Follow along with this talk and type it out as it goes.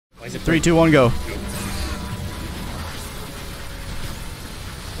3, 2, 1, go.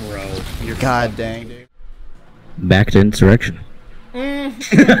 Bro, you're God dang, dude. back to insurrection. I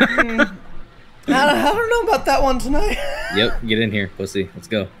don't know about that one tonight. Yep, get in here, pussy. Let's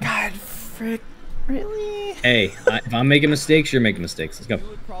go. God, frick. Really? Hey, if I'm making mistakes, you're making mistakes. Let's go.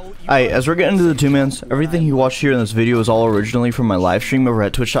 Alright, as we're getting into the two-mans, everything you watch here in this video is all originally from my live stream over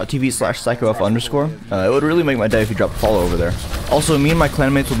at twitch.tv/psychof_. It would really make my day if you dropped a follow over there. Also, me and my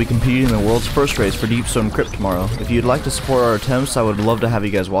clanmates will be competing in the world's first race for Deepstone Crypt tomorrow. If you'd like to support our attempts, I would love to have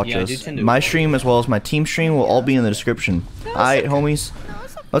you guys watch us. My stream as well as my team stream will all be in the description. Alright, homies,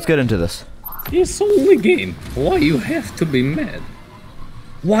 let's get into this. It's only game. Why you have to be mad?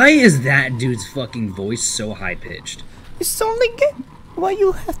 Why is that dude's fucking voice so high-pitched? It's only game. Why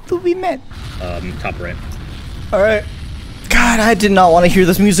you have to be mad? Top right. Alright. God, I did not want to hear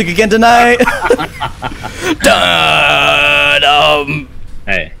this music again tonight. Dun,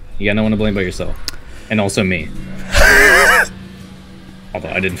 Hey, you got no one to blame but yourself. And also me. Although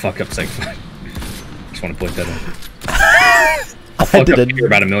I didn't fuck up second fight. Just want to point that out. I'll fuck up here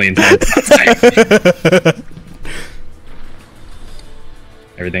about 1,000,000 times.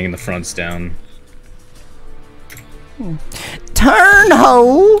 Everything in the front's down. Turn,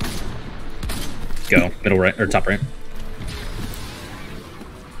 ho! Go. Middle right, or top right.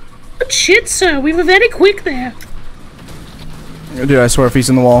 But shit, sir, we were very quick there. Dude, I swear if he's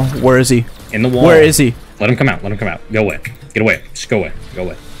in the wall, where is he? In the wall. Where is he? Let him come out, let him come out. Go away. Get away. Just go away. Go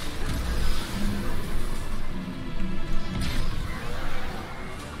away.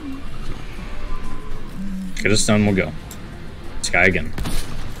 Get a stone, we'll go. Sky again.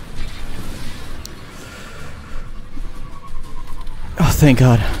 Oh, thank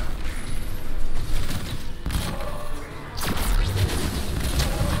God.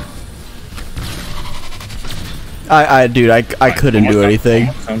 Dude, I couldn't do anything.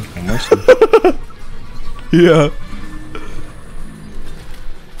 Yeah.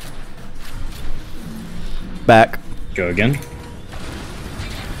 Back. Go again.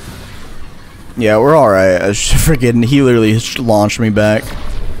 Yeah, we're alright. Freaking, he literally launched me back.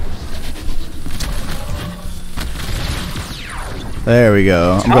 There we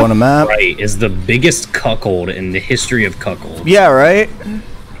go. I'm going to map. Right is the biggest cuckold in the history of cuckold. Yeah, right?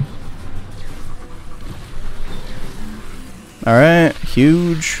 Alright,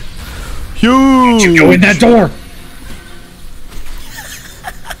 huge. Huge! You go in that door!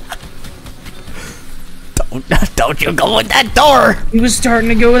 Don't you go in that door! He was starting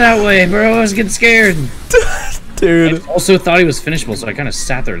to go that way, bro. I was getting scared. Dude. I also thought he was finishable, so I kind of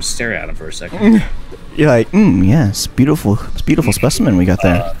sat there and stared at him for a second. You're like, yes, beautiful. It's a beautiful specimen we got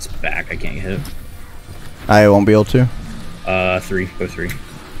there. It's back. I can't hit. I won't be able to. 3. Go 3.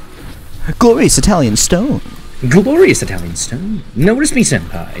 Glorious Italian stone. Glorious Italian stone. Notice me,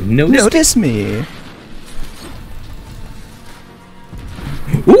 senpai. Notice me.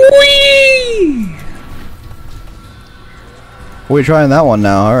 Whee! We're trying that one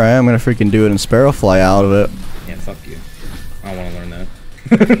now. Alright, I'm gonna freaking do it and sparrow fly out of it. Yeah, fuck you. I don't want to learn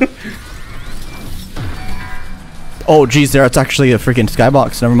that. Oh, geez, there. It's actually a freaking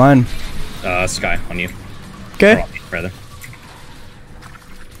skybox. Never mind. Sky on you. Okay. Rather.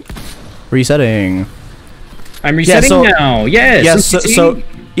 Resetting. I'm resetting now. Yes.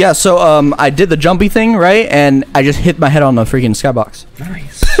 Yeah. So I did the jumpy thing right, and I just hit my head on the freaking skybox.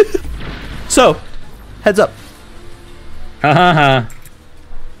 Nice. So, heads up. Ha ha ha.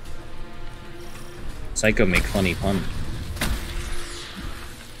 Psycho make funny pun.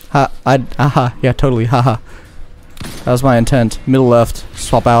 Haha. Yeah, totally. Haha. That was my intent. Middle left.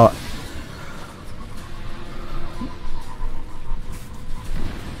 Swap out.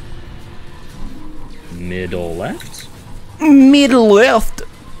 Middle left? Middle left.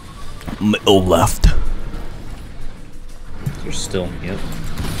 Middle left. You're still, yep.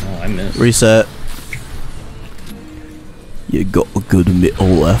 Oh, I missed. Reset. You got a good middle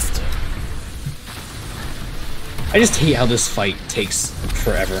left. I just hate how this fight takes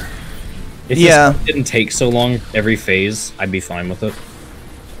forever. If yeah. this didn't take so long every phase, I'd be fine with it.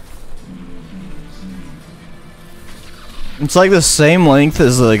 It's like the same length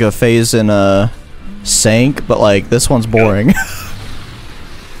as like a phase in Sank, but like this one's boring.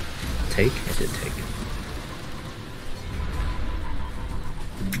 Take? I did take.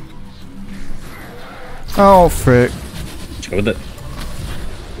 Oh frick. Let's go with it.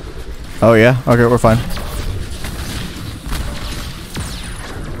 Oh yeah? Okay, we're fine.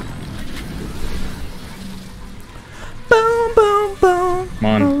 Boom, boom, boom. Come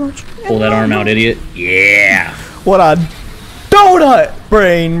on. Pull that arm out, idiot. Yeah! What a donut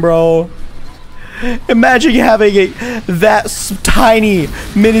brain, bro. Imagine having that tiny,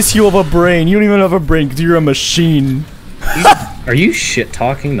 minuscule of a brain. You don't even have a brain because you're a machine. Are you shit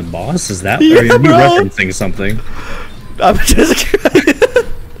talking the boss? Is that? Yeah, or are you bro. referencing something? I'm just.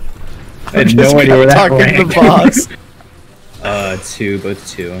 I had no idea where that talking rang. the boss. Both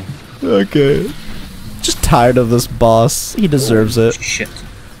two. Okay. Just tired of this boss. He deserves it. Shit.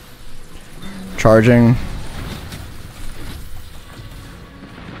 Charging.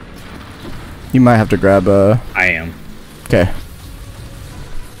 You might have to grab a. I am. Okay.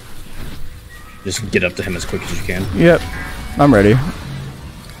 Just get up to him as quick as you can. Yep. I'm ready.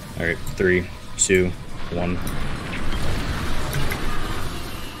 Alright, 3, 2, 1.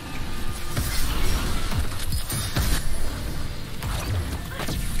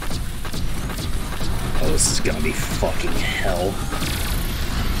 Oh, this is gonna be fucking hell.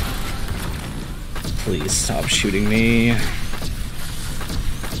 Please stop shooting me.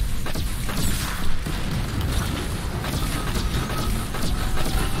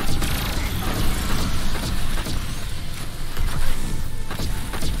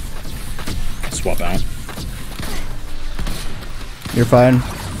 Swap out. You're fine.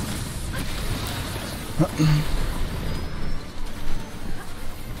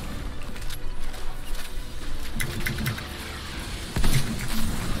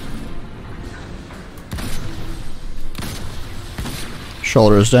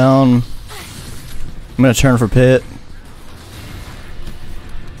 Shoulders down. I'm gonna turn for pit.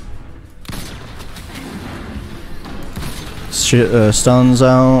 Stuns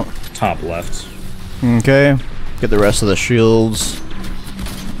out. Top left. Okay. Get the rest of the shields.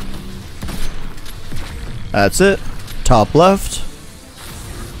 That's it. Top left.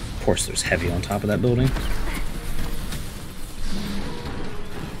 Of course, there's heavy on top of that building.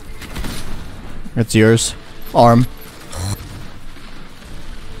 It's yours. Arm.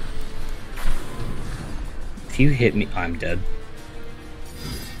 If you hit me, I'm dead.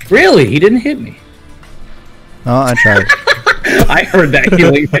 Really? He didn't hit me. Oh, I tried. I heard that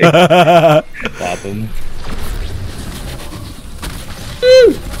healing thing. Pop him.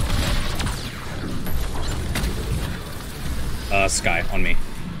 Sky, on me.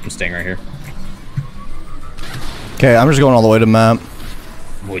 I'm staying right here. Okay, I'm just going all the way to map.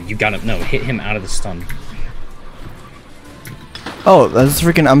 Boy, you gotta, no, hit him out of the stun. Oh, that's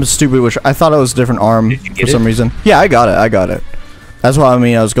freaking, I'm stupid, which I thought it was a different arm for some reason. Yeah, I got it. That's why I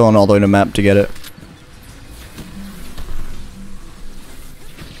mean I was going all the way to map to get it.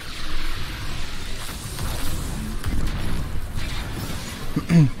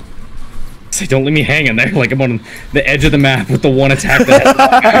 Say, don't leave me hanging there like I'm on the edge of the map with the one attack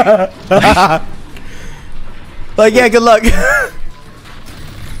that Like, yeah, good luck.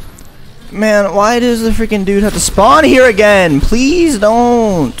 Man, why does the freaking dude have to spawn here again? Please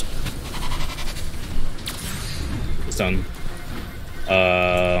don't. Stun.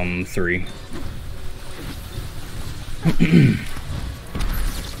 3.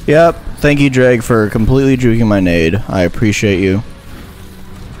 Yep. Thank you, Drake, for completely juking my nade. I appreciate you.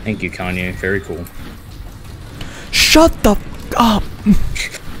 Thank you, Kanye. Very cool. Shut the f up.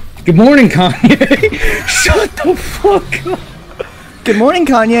 Good morning, Kanye. Shut the fuck up. Good morning,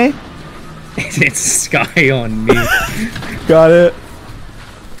 Kanye. It's Sky on me. Got it.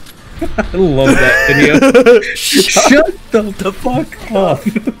 I love that video. Shut the fuck up.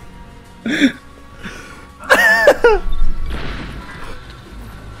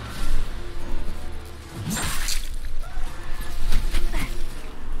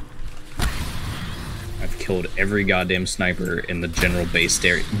 I've killed every goddamn sniper in the general base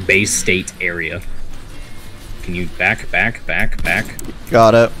state area. Can you back?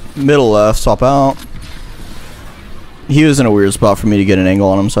 Got it. Middle left, swap out. He was in a weird spot for me to get an angle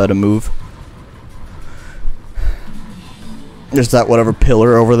on him, so I had to move. There's that whatever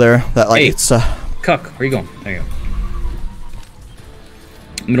pillar over there. That like hey, it's Cuck, where you going? There you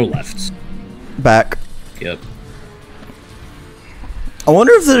go. Middle left. back. Yep. I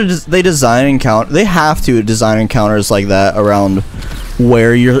wonder if they design encounter. They have to design encounters like that around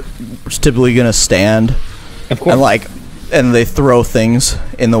where you're typically gonna stand. Of course. And they throw things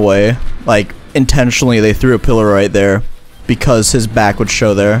in the way. Like intentionally, they threw a pillar right there because his back would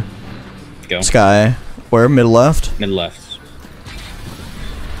show there. Go. Sky, where middle left. Mid left.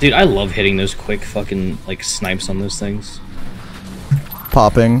 Dude, I love hitting those quick fucking like snipes on those things.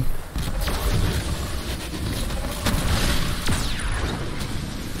 Popping.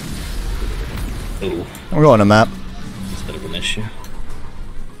 Ooh, I'm going to map. it's a bit of an issue.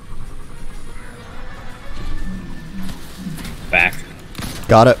 Back.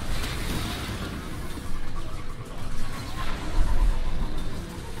 Got it.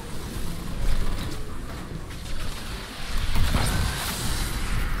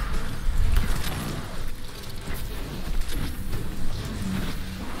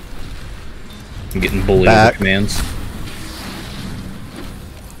 I'm getting bullied with commands.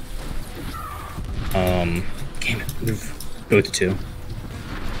 Damn it. Move. Go to 2. Did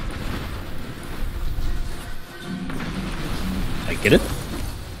I get it?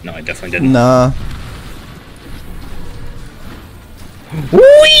 No, I definitely didn't. Nah.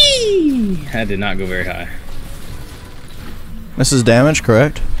 Whee! That did not go very high. This is damage,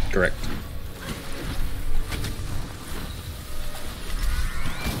 correct? Correct.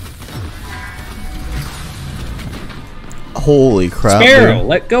 Holy crap. Sparrow, dude.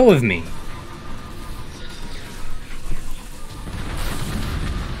 let go of me.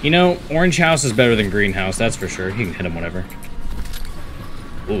 You know, Orange House is better than Green House, that's for sure. He can hit him whenever.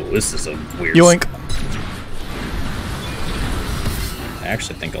 Ooh, this is a weird... Yoink. I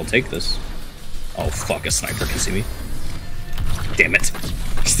actually think I'll take this. Oh, fuck, a sniper can see me. Damn it.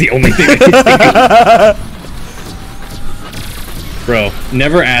 It's the only thing I can think of. Bro,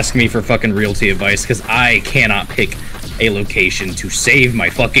 never ask me for fucking realty advice, because I cannot pick a location to save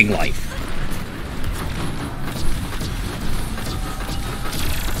my fucking life.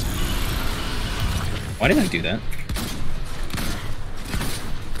 Why did I do that?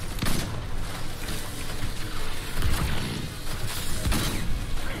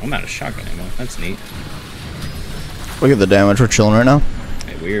 I'm out of shotgun ammo. That's neat. Look at the damage. We're chilling right now.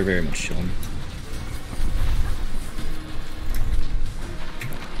 Hey, we are very much chilling.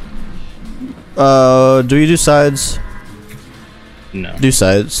 Do you do sides? No. Do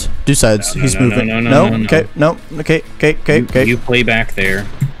sides. Do sides. No, He's no, moving. no. Okay. No. Okay. You play back there.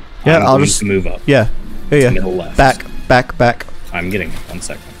 Yeah, I'm I'll going just to move up. Yeah. Yeah. Middle left. Back. I'm getting it. 1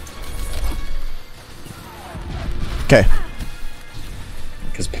 second. Okay.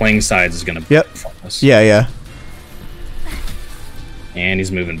 Because playing sides is gonna fuck us. Yeah. And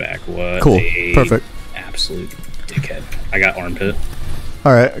he's moving back. What? Cool. Perfect. Absolute dickhead. I got armpit.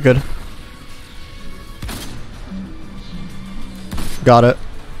 All right. Good. Got it.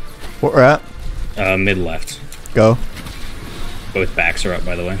 What we're at? Mid left. Go. Both backs are up,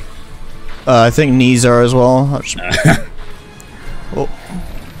 by the way. I think knees are as well. I'll just... Oh.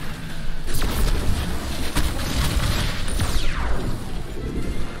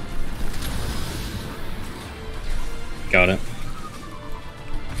 Got it.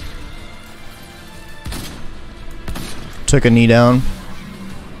 Took a knee down.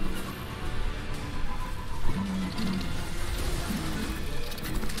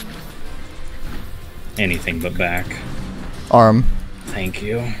 Anything but back. Arm. Thank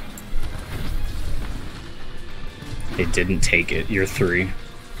you. It didn't take it. You're 3.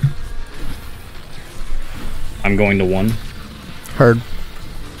 I'm going to 1. Heard.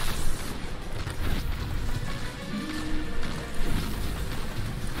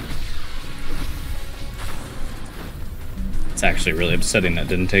 It's actually really upsetting that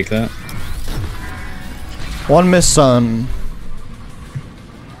didn't take that. 1 miss, son.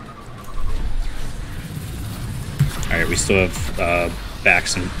 Alright, we still have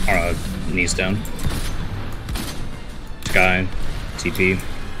backs and knees down. Sky, TP.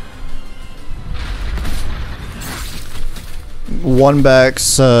 1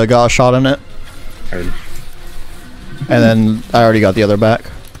 back's got a shot in it. Heard. And then I already got the other back.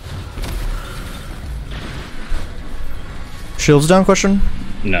 Shields down, question?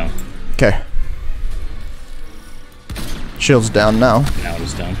 No. Okay. Shields down now. Now it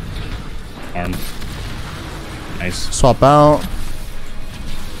is down. Arm. Nice. Swap out.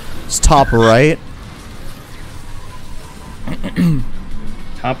 It's top right.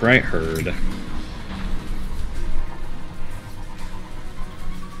 Top right, heard.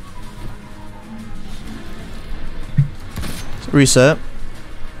 Reset.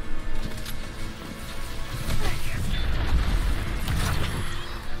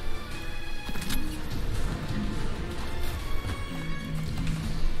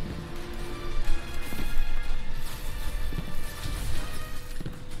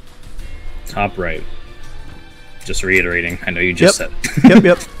 Top right. Just reiterating. I know you just said.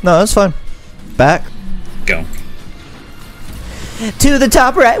 Yep. No, that's fine. Back. Go. To the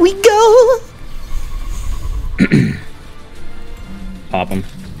top right we go. Pop him.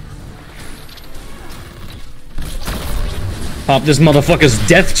 Pop this motherfucker's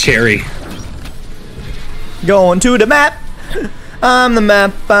death cherry. Going to the map. I'm the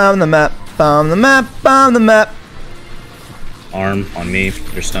map. I'm the map. I'm the map. I'm the map. Arm on me.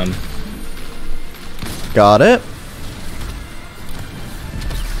 You're stunned. Got it.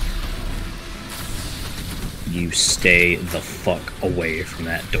 You stay the fuck away from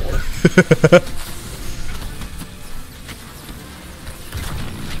that door.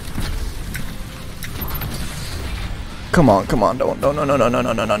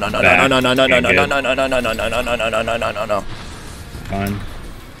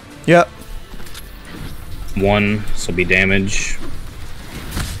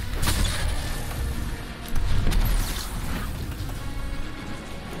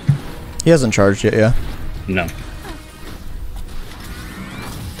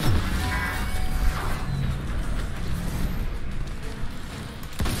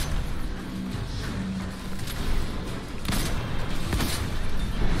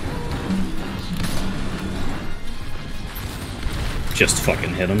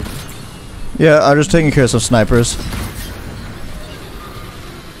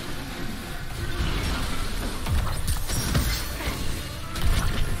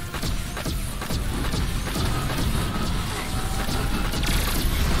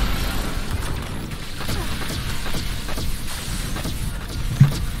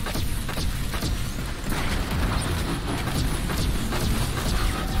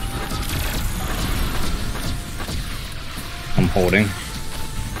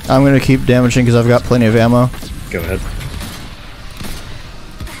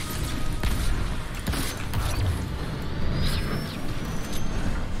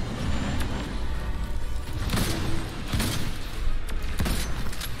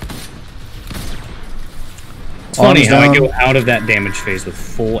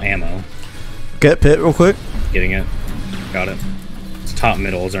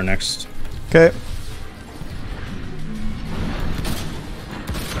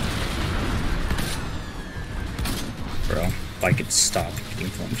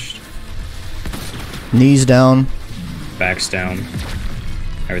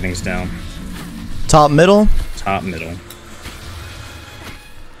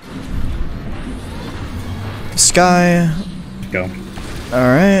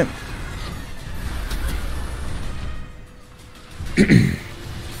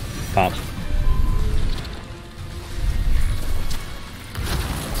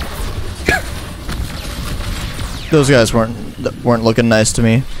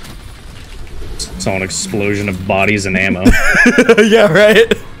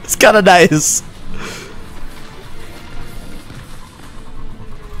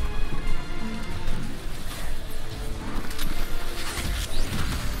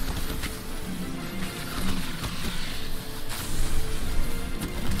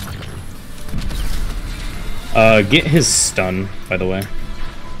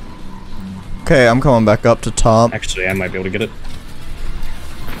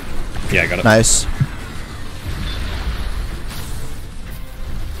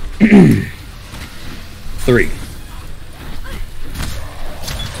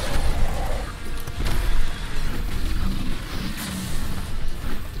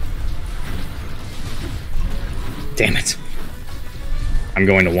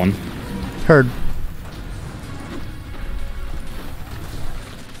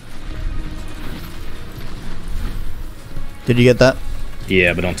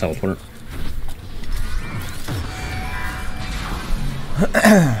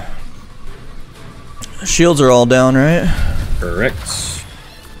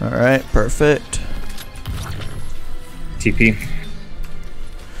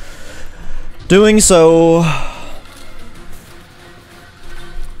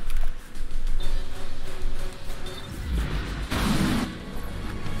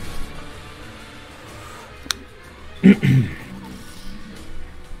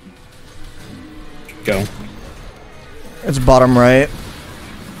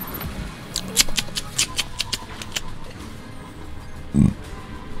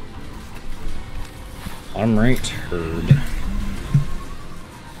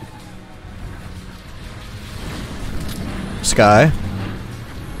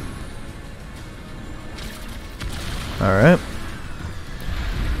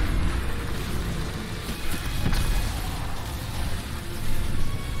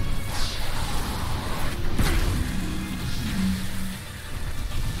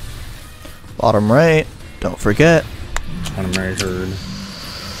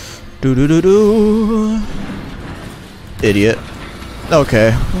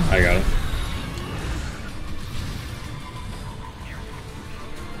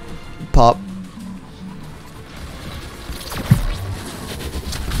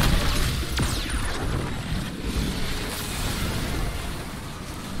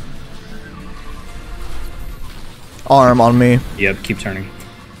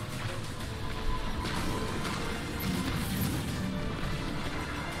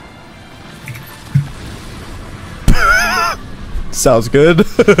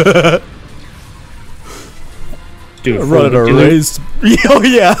 Dude, running a race. Oh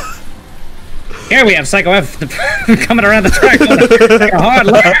yeah. Here we have Psycho F coming around the track. Take a hard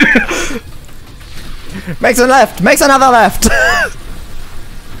left. Makes a left. Makes another left.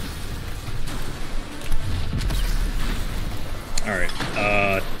 All right.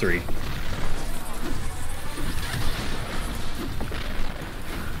 3.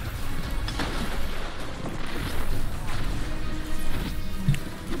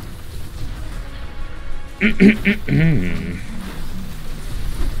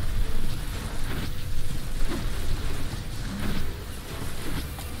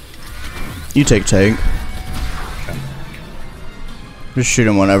 You take tank. Just shoot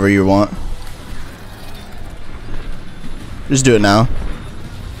him whenever you want. Just do it now.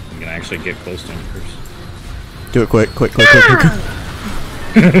 I'm gonna actually get close to him first. Do it quick.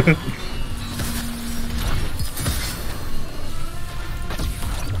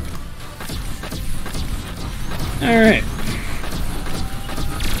 Alright.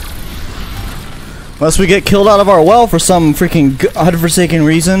 Unless we get killed out of our well for some freaking godforsaken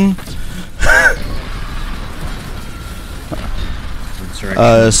reason.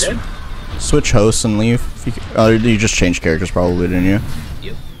 Switch hosts and leave. You just changed characters probably, didn't you?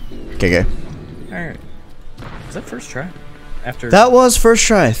 Yep. Okay. Alright. Is that first try? After That was first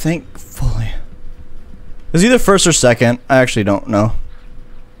try, thankfully. It was either first or second. I actually don't know.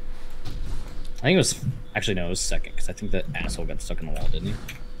 I think it was... Actually, no, it was second, because I think that asshole got stuck in the wall, didn't he?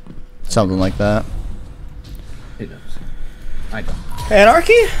 Something like that. Who knows? I don't.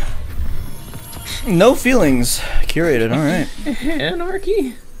 Anarchy? No feelings. Curated, alright.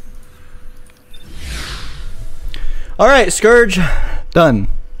 Anarchy? Alright, Scourge. Done.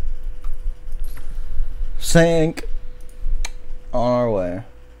 Sank. On our way.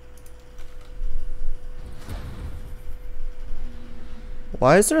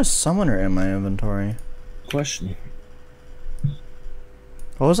 Why is there a summoner in my inventory? Question.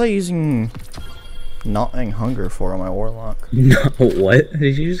 What was I using Gnawing Hunger for on my Warlock? No, what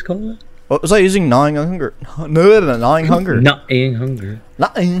did you just call it? What was I using Gnawing Hunger? No, Gnawing Hunger. Gnawing Hunger.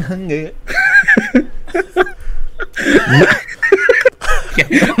 Gnawing Hunger.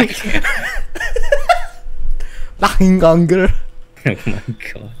 I can't. Gnawing Hunger. Oh my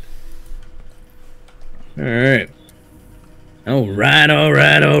god. Alright.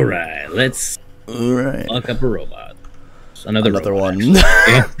 Alright. Let's fuck up a robot. Another robot, one.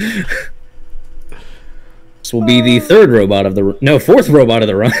 Yeah. This will be the third robot of the... No, fourth robot of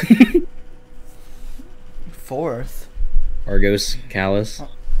the run. Fourth? Argos, Callus.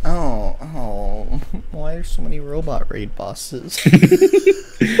 Oh. Why are so many robot raid bosses?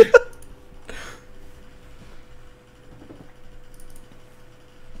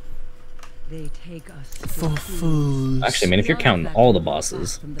 They take us For fools. Actually, man, if you're counting all the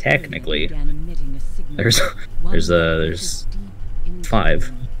bosses, technically, there's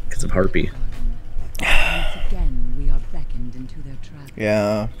 5 because of Harpy.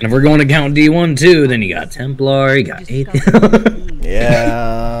 Yeah. And if we're going to count D1 too, then you got Templar, you got 8.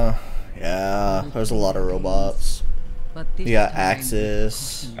 Yeah. There's a lot of robots. You got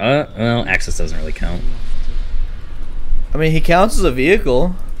Axis. Well, Axis doesn't really count. I mean, he counts as a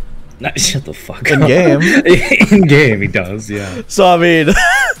vehicle. Nah, shut the fuck In up. game. In game, he does, yeah. So, I mean...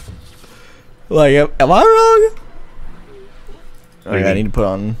 like, am I wrong? Okay, I need to put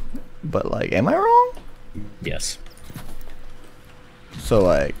on... But, like, am I wrong? Yes. So,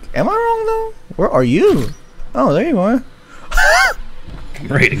 like, am I wrong, though? Where are you? Oh, there you are. I'm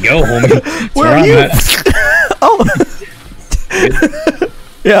ready to go, homie. That's Where are you? Oh.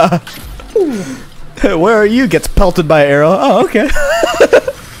 Yeah. Where are you? Gets pelted by an arrow. Oh, okay.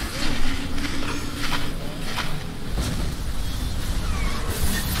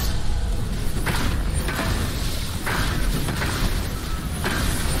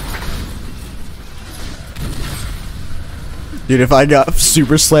 Dude, if I got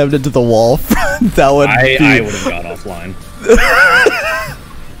super slammed into the wall, that would I would have got offline.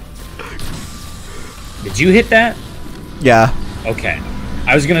 Did you hit that? Yeah. Okay.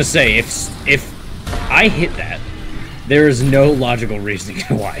 I was gonna say, if I hit that, there is no logical reasoning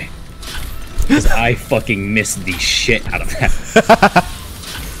why. Because I fucking missed the shit out of that.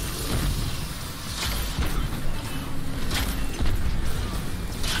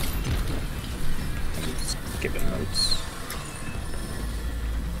 Skipping notes.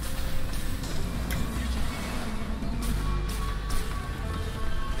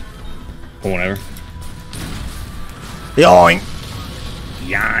 Whatever. Yoink.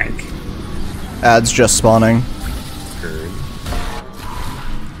 Yank. Ads just spawning. Heard.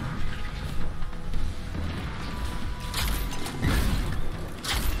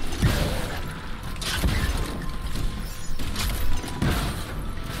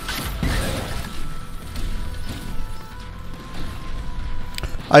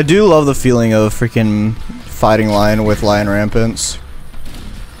 I do love the feeling of freaking fighting lion with lion rampants.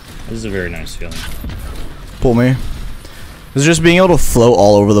 This is a very nice feeling. Pull me. It's just being able to float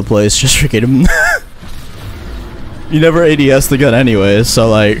all over the place. Just freaking. You never ADS the gun anyways, so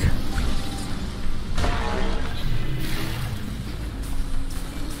like.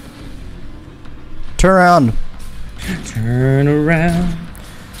 Turn around. Turn around.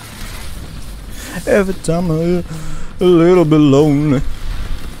 Every time I'm a little bit lonely.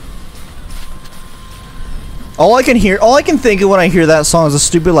 All I can think of when I hear that song is a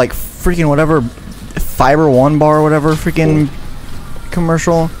stupid like freaking whatever Fiber One bar or whatever freaking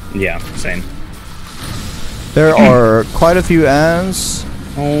commercial. Yeah, same. There are quite a few ads.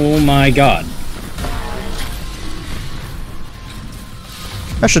 Oh my god.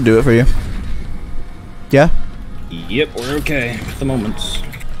 I should do it for you. Yeah? Yep, we're okay at the moment.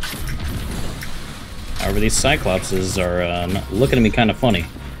 However, these Cyclopses are looking at me kind of funny.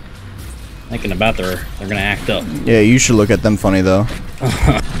 Thinking about they're gonna act up. Yeah, you should look at them funny though.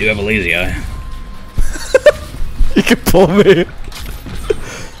 Do have a lazy eye. You can pull me.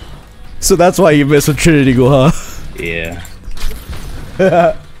 So that's why you miss with Trinity Eagle, huh? Yeah.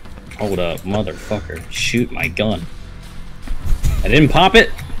 Hold up, motherfucker. Shoot my gun. I didn't pop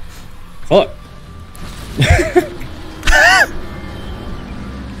it? Fuck.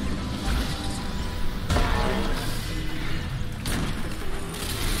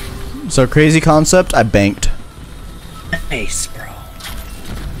 So crazy concept, I banked. Nice, bro.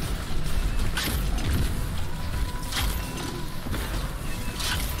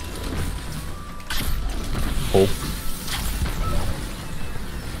 Oh.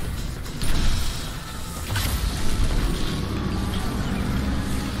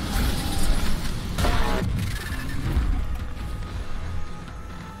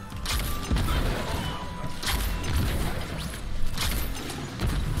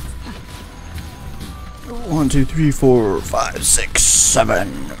 One, two, three, four, five, six,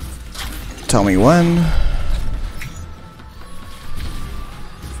 seven. Tell me when.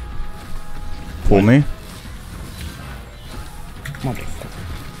 Pull me. Motherfucker.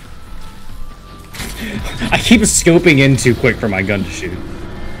 I keep scoping in too quick for my gun to shoot.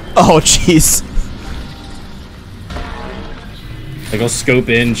 Oh, jeez. Like I'll scope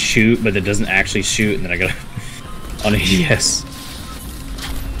in, shoot, but it doesn't actually shoot, and then I gotta on ADS.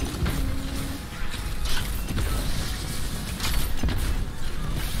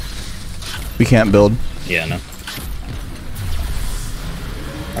 We can't build. Yeah, no.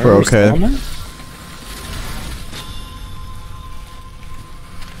 We're okay.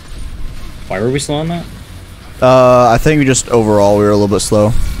 Why were we slow on that? I think we just overall we were a little bit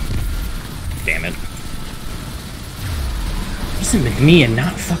slow. Damn it. Listen to me and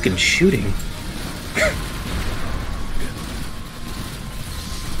not fucking shooting.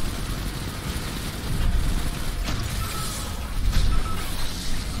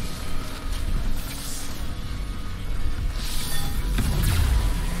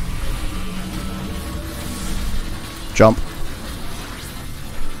 Jump.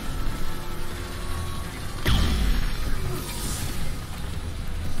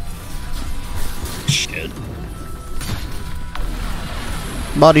 Shit.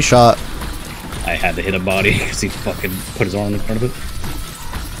 Body shot. I had to hit a body because he fucking put his arm in front of it.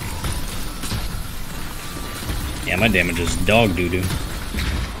 Yeah, my damage is dog doo-doo.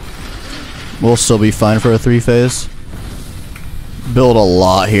 We'll still be fine for a 3-phase. Build a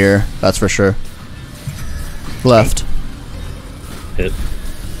lot here, that's for sure. Left. Hit.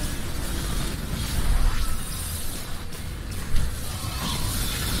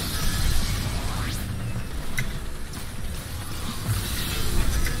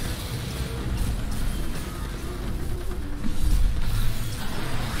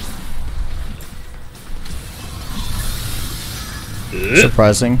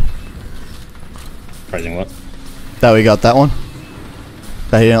 Surprising. Surprising what? That we got that one.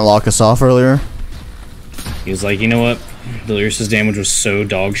 That he didn't lock us off earlier. He was like, you know what? Delirious' damage was so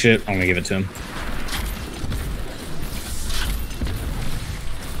dog shit, I'm gonna give it to him.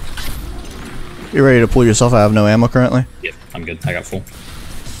 You ready to pull yourself? I have no ammo currently. Yep, I'm good. I got full.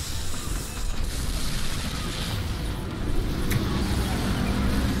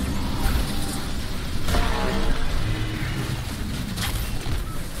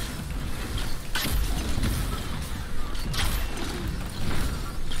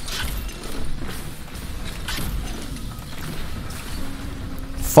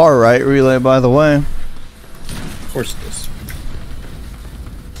 Far right relay, by the way. Of course it is.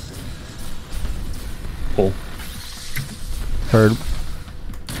 Pull. Heard.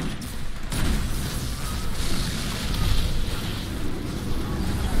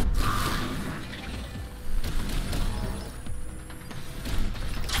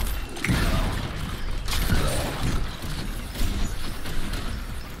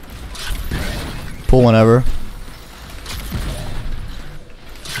 Pull whenever.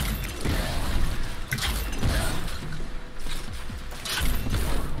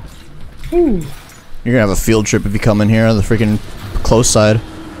 Ooh. You're gonna have a field trip if you come in here on the freaking close side.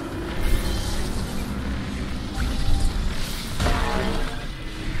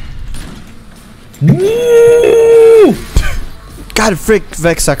 Woo! God, frick,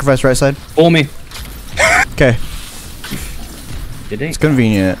 Vex, sacrifice right side. Pull me. Okay, Did they? it's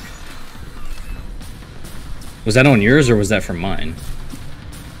convenient. Was that on yours or was that from mine?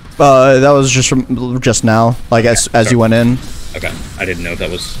 That was just from just now, like as you went in. Okay, I didn't know if that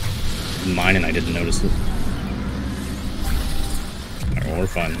was mine and I didn't notice it. Alright, well, we're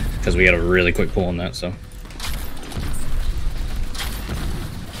fine because we had a really quick pull on that, so.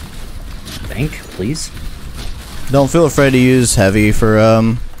 Bank, please. Don't feel afraid to use heavy for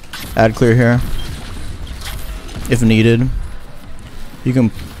ad clear here, if needed. You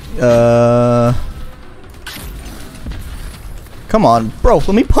can come on, bro, let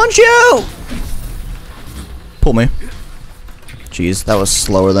me punch you! Pull me. Jeez, that was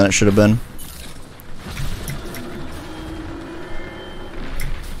slower than it should have been.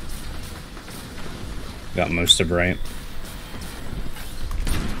 Got most of right.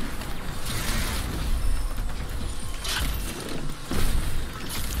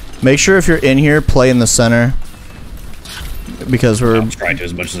 Make sure if you're in here, play in the center. Because we're... I'll try to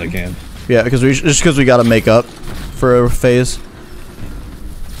as much as I can. Yeah, because we gotta make up for a phase.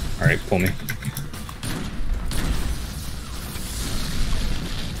 Alright, pull me.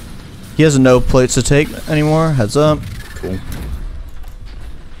 He has no plates to take anymore, heads up. Cool.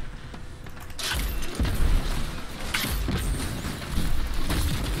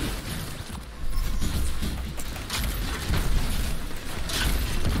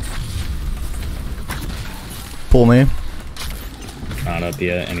 Pull me. Not up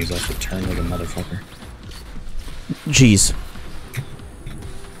yet, and he's also turned like a motherfucker. Jeez.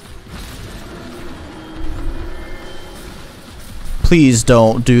 Please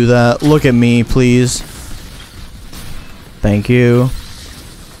don't do that. Look at me, please. Thank you.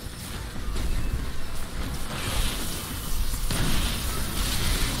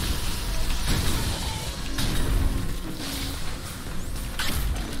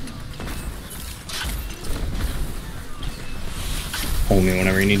 Hold me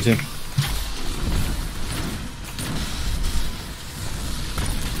whenever you need to.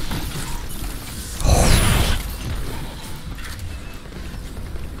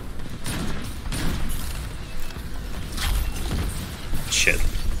 Shit.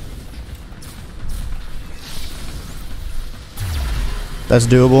 That's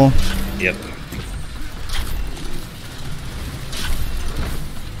doable. Yep.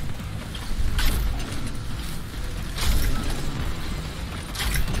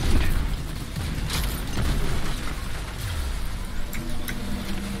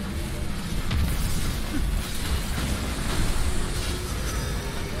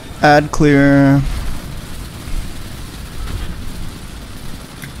 Ad clear.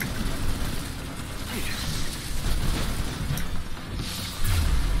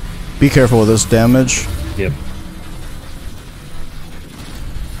 Be careful with this damage. Yep.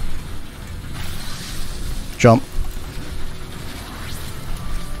 Jump.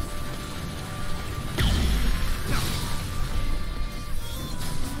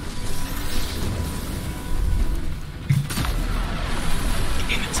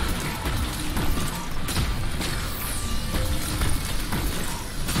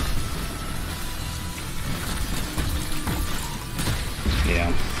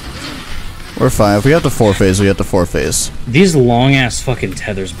 Yeah. We're fine. If we have to 4-phase, we have to 4-phase. These long ass fucking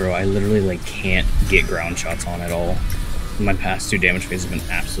tethers, bro. I literally like can't get ground shots on at all. My past 2 damage phases have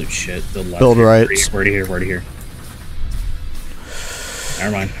been absolute shit. The left Build here, rights. Where to here? Where to here?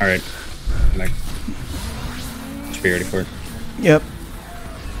 Never mind. All right. Come back. Should be ready for it. Yep.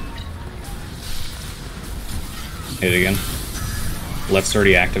 Hit it again. Left's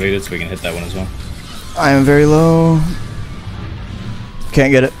already activated, so we can hit that one as well. I am very low.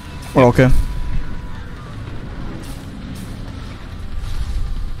 Can't get it. We're okay.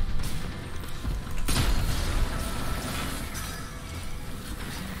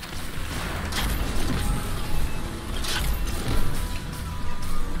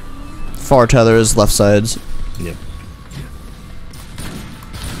 Far tether is left sides. Yep.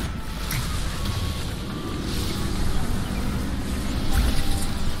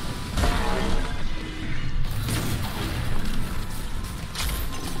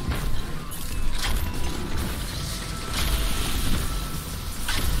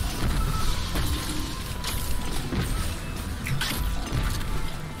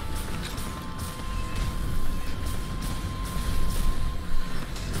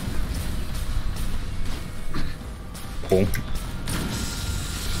 Cool.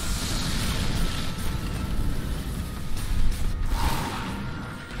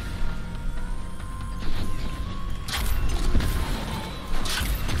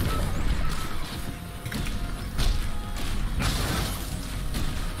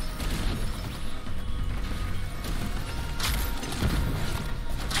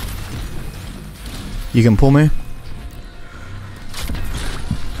 You can pull me?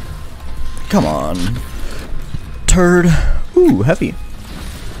 Come on. Turd. Ooh, heavy.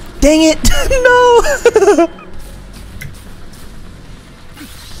 Dang it! No!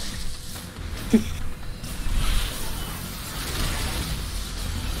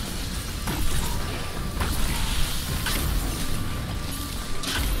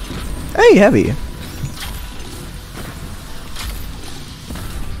 Hey, heavy.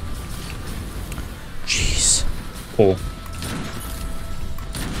 Jeez. Cool.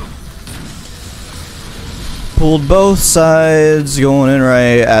 Pulled both sides, going in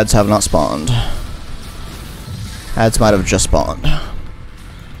right. Ads have not spawned. Ads might have just spawned.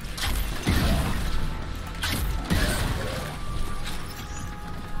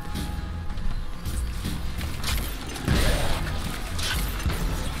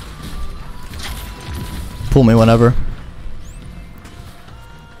 Pull me whenever.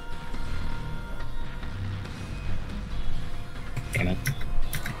 Damn it.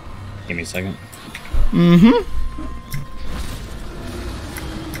 Give me a second.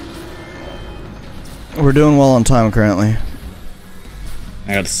 We're doing well on time currently.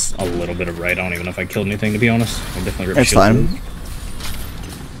 I got a little bit of right. I don't even know if I killed anything, to be honest. I definitely ripped It's shield fine. through.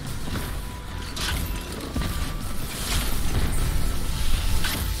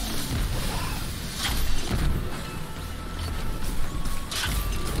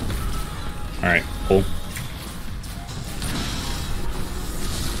 Alright, cool.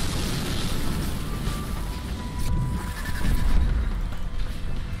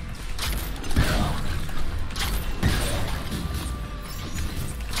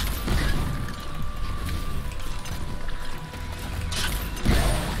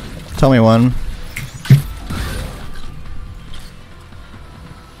 Tell me when.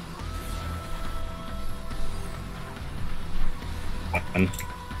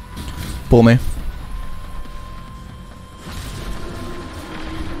 Pull me.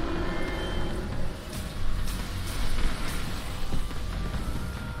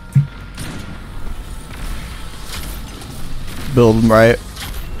 Build right.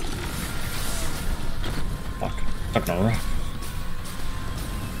 Fuck. Stuck in a rock.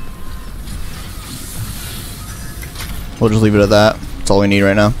 We'll just leave it at that. That's all we need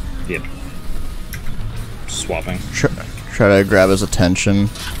right now. Yep. Swapping. Try to grab his attention.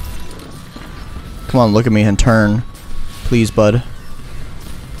 Come on, look at me and turn. Please, bud.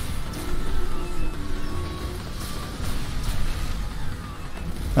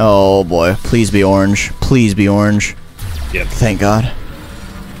 Oh boy. Please be orange. Please be orange. Yep. Thank God.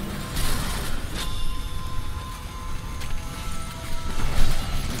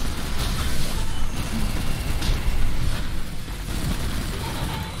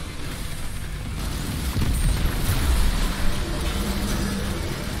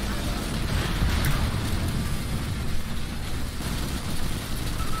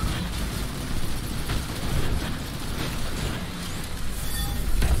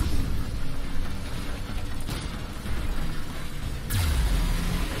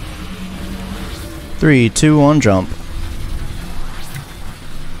 Three, two, one, jump.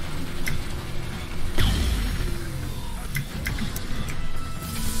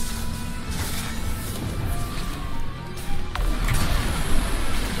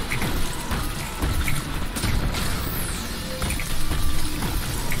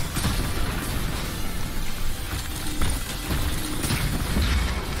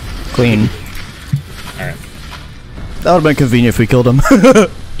 Clean. Alright. That would have been convenient if we killed him.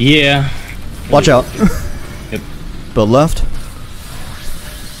 Yeah. Watch out. Yep. Build left.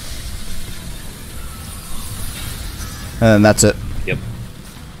 And that's it. Yep.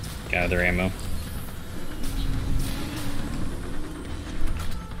 Gather ammo.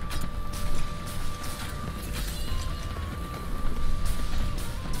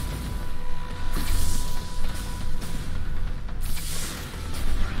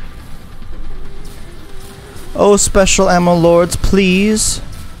 Oh, special ammo lords, please.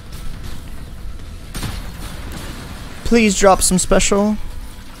 Please drop some special.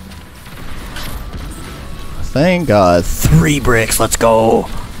 Thank God. 3 bricks, let's go.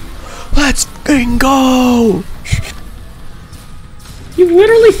 Let's fucking go. You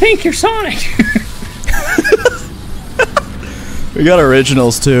literally think you're Sonic! We got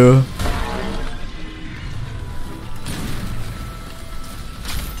originals too.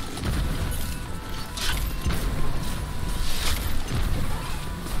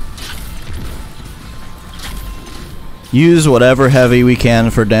 Use whatever heavy we can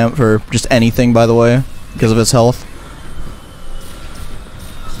for just anything, by the way, because of its health.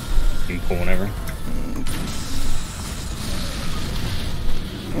 You can pull whenever.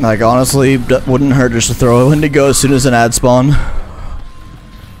 Like, honestly, wouldn't hurt just to throw a Wendigo as soon as an ad spawn.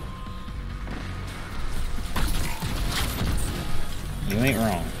 You ain't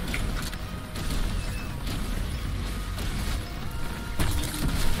wrong.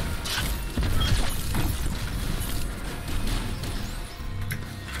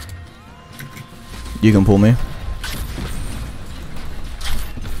 You can pull me.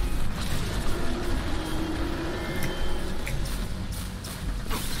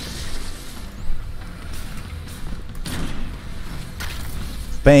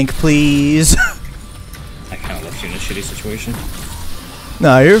 Bank, please. I kind of left you in a shitty situation.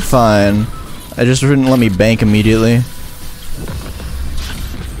 Nah, you're fine. I just didn't let me bank immediately.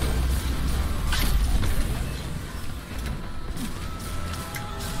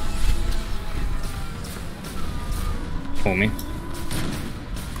 Pull me.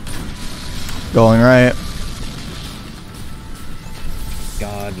 Going right.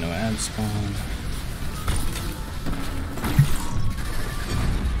 God, no ad spawn.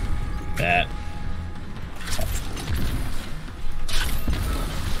 That.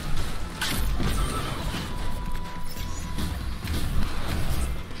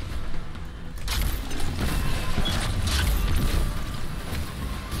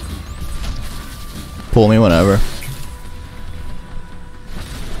 Pull me whenever.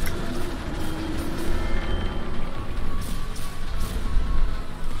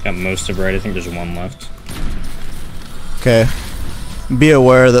 Got most of right. I think there's one left. Okay. Be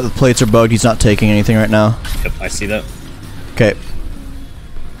aware that the plates are bugged. He's not taking anything right now. Yep, I see that. Okay.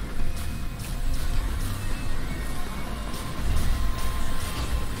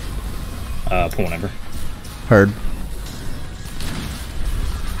 Pull whenever. Heard.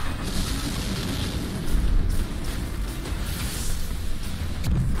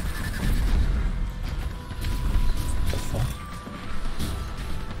 The fuck?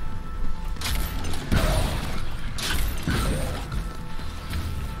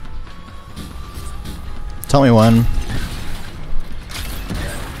 Tell me when.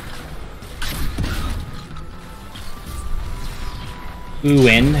 Ooh,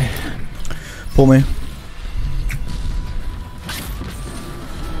 in. Pull me.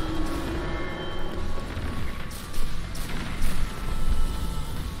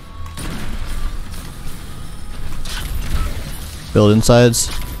 Build insides.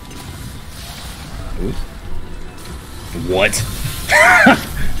 Ooh. What?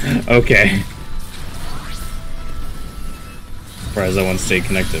 Okay. Surprised that one stayed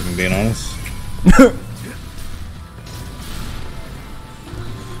connected, if I'm being honest.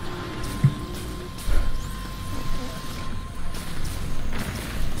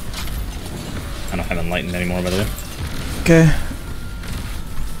 I don't have enlightened anymore, by the way. Okay.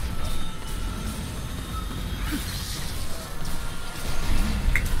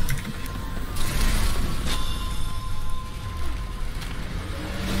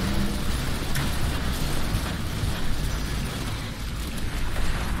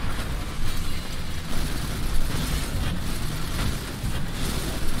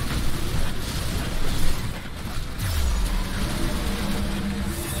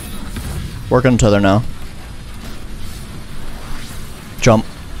 Working tether now. Jump.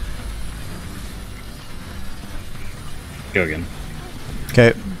 Go again.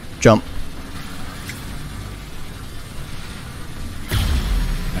 Okay. Jump.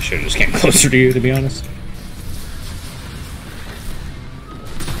 I should have just came closer to you, to be honest.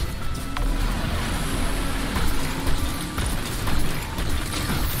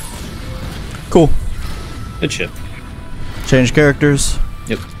 Cool. Good shit. Change characters.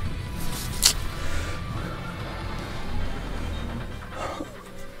 Yep.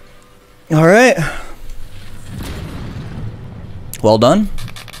 All right. Well done.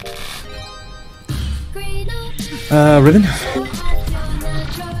 Ribbon?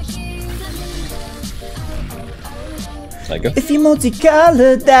 Psycho? If you're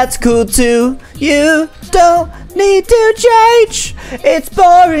multicolored, that's cool too. You don't need to change. It's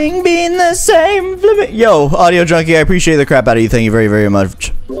boring being the same. Yo, Audio Junkie, I appreciate the crap out of you. Thank you very, very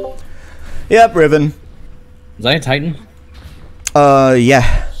much. Yep, Riven. Was I a Titan?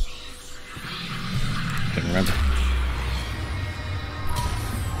 Yeah. Couldn't remember.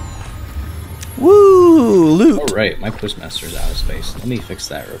 Woo, loot. Alright, my postmaster's out of space. Let me fix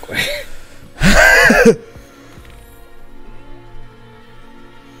that real quick.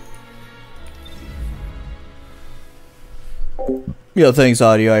 Yo, thanks,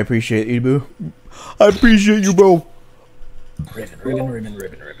 Audio. I appreciate you, boo. I appreciate you, bro. Ribbon.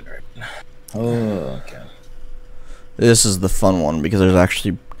 Oh, okay. This is the fun one because there's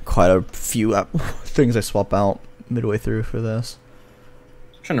actually quite a few things I swap out midway through for this.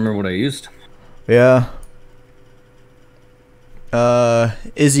 I'm trying to remember what I used. Yeah.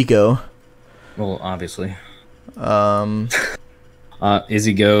 Izzy Go. Well, obviously.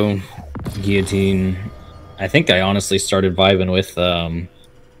 Izzy Go, Guillotine. I think I honestly started vibing with the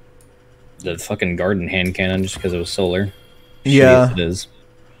fucking garden hand cannon just because it was solar. Yeah. Shitty as it is.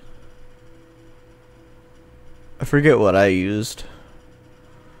 I forget what I used.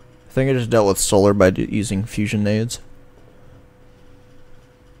 I think I just dealt with solar by using fusion nades.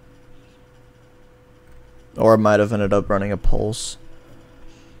 Or I might have ended up running a pulse.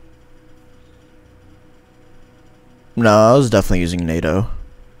 No, I was definitely using NATO.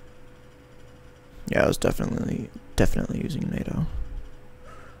 Yeah, I was definitely using NATO.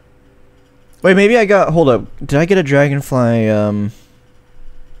 Wait, maybe I got, hold up. Did I get a dragonfly,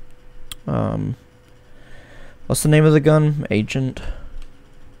 what's the name of the gun? Agent?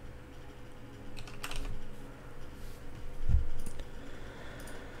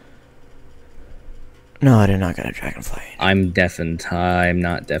 No, I did not get a dragonfly. I'm deafened. I'm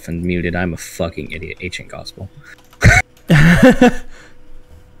not deafened. Muted. I'm a fucking idiot. Ancient gospel.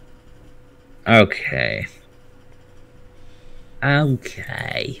 Okay.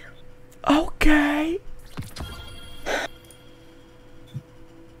 Okay. Okay.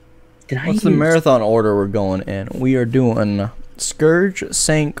 What's the marathon order we're going in? We are doing Scourge,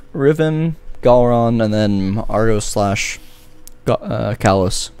 Sank, Riven, Galron, and then Argo slash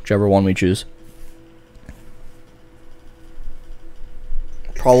Callus, whichever one we choose.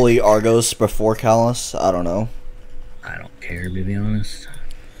 Probably Argos before Callus. I don't know. I don't care, to be honest.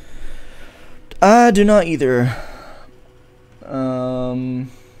 I do not either.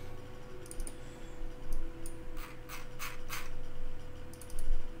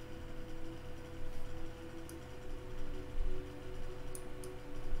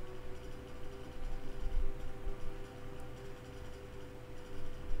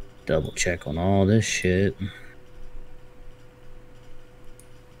 Double check on all this shit.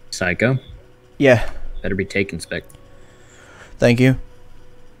 Psycho? Yeah. Better be taken, Spec. Thank you.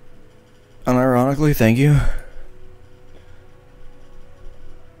 Unironically, thank you.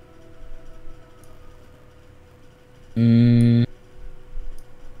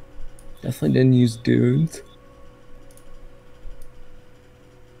 Definitely didn't use dudes.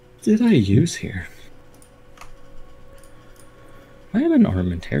 What did I use here? I have an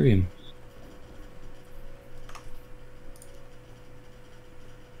armamentarium.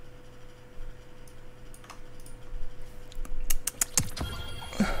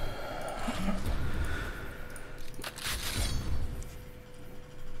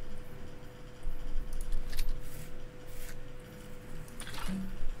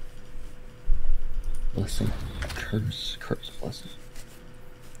 Blessing. Curse, blessing.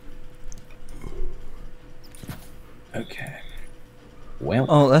 Okay. Well.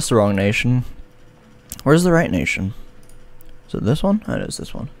 Oh, that's the wrong nation. Where's the right nation? Is it this one? Oh, it is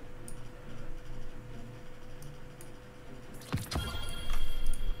this one.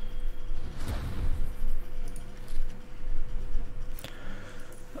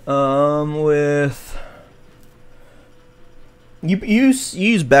 With you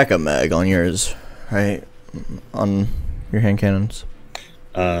use backup mag on yours, right? On your hand cannons.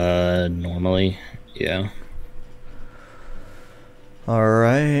 Normally, yeah. All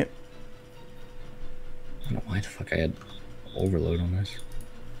right. I don't know why the fuck I had overload on this.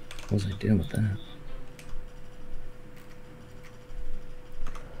 What was I doing with that?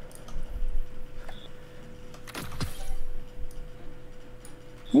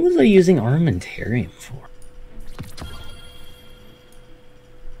 What was I using armamentarium for?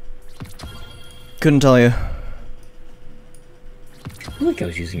 Couldn't tell you. I feel like I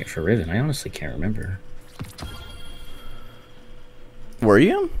was using it for Riven. I honestly can't remember. Were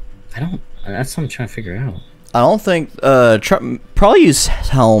you? I don't. That's what I'm trying to figure out. I don't think. Probably use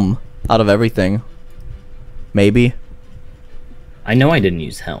Helm out of everything. Maybe. I know I didn't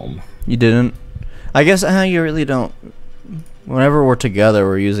use Helm. You didn't. I guess you really don't. Whenever we're together,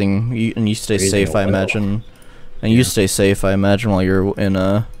 we're using. And you stay safe, I imagine. And you stay safe, I imagine, while you're in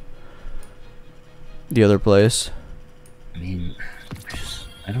the other place. I mean,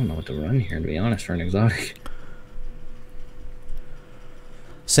 I don't know what to run here, to be honest, for an exotic.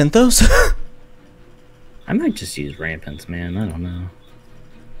 Synthos? I might just use Rampants, man. I don't know.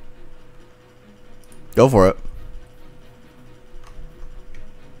 Go for it.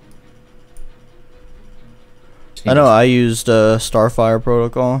 I know I used Starfire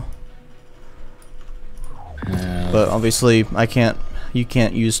Protocol. But but obviously I can't. You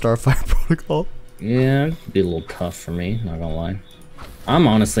can't use Starfire Protocol. Yeah, it'd be a little tough for me, not gonna lie. I'm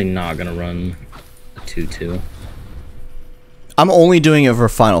honestly not gonna run a 2-2. I'm only doing it for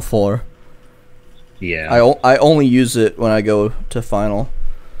Final Four. Yeah. I only use it when I go to Final.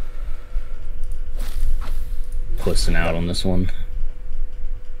 Pussing out on this one.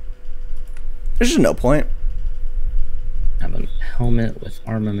 There's just no point. Have a helmet with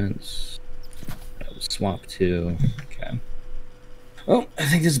armaments. I would swap to. Okay. Well, I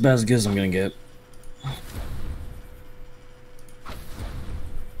think this is about as good as I'm gonna get.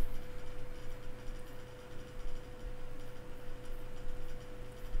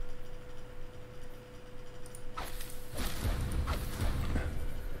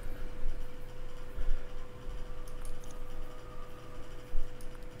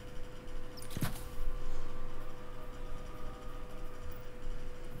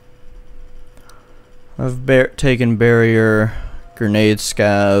 I've taken barrier, grenade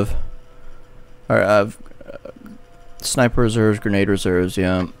scav, or I've sniper reserves, grenade reserves,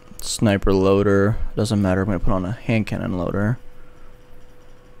 yeah. Sniper loader, doesn't matter, I'm gonna put on a hand cannon loader.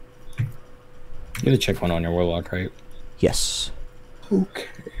 You gotta check one on your warlock, right? Yes. Okay.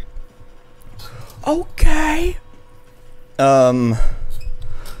 Okay. I'm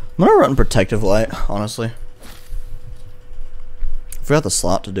gonna run protective light, honestly. I forgot the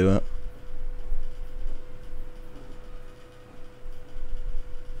slot to do it.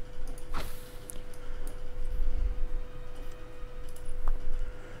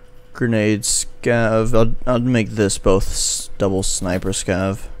 Grenade scav. I'll make this both double sniper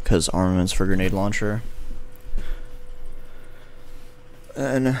scav because armaments for grenade launcher.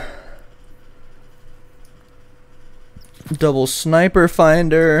 And double sniper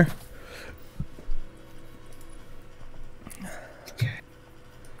finder.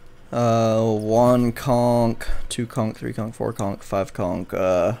 One conch, two conch, three conch, four conch, five conch.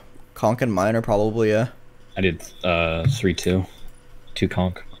 Conch and miner probably, yeah. I did 3-2, 2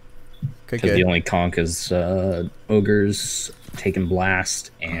 conch. Okay, Because good. the only conch is ogres, taken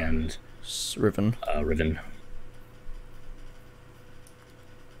blast, and Riven. riven.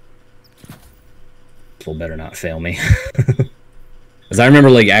 This will better not fail me. Because I remember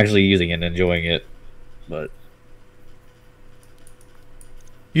like actually using it and enjoying it, but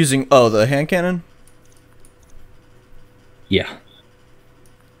Using the hand cannon. yeah.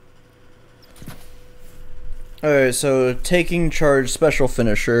 Alright, so taking charge, special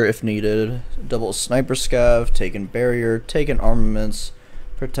finisher if needed, double sniper scav, taking barrier, taking armaments,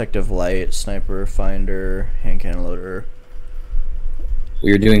 protective light, sniper finder, hand cannon loader.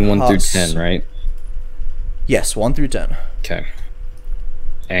 We were doing 1 through Hots. 10, right? Yes, 1 through 10. Okay.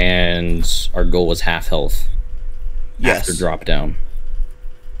 And our goal was half health. Yes. After drop down.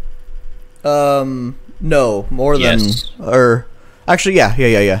 No, more Yes. than, or, actually, yeah.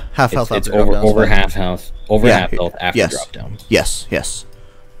 Half health It's after drop down. over half health. Over Yeah, half health after yes. drop down. Yes.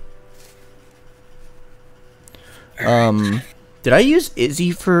 Did I use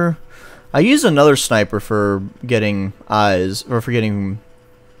Izzy for, I used another sniper for getting eyes, or for getting,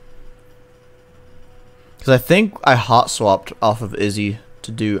 because I think I hot swapped off of Izzy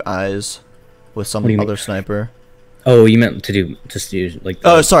to do eyes with some What do you other mean? sniper. Oh, you meant to do just use like.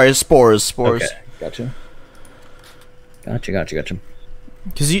 Oh, sorry, it's spores. Okay, gotcha. Gotcha.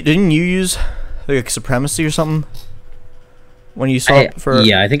 Because didn't you use like supremacy or something when you swapped for?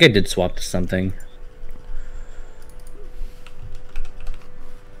 Yeah, I think I did swap to something.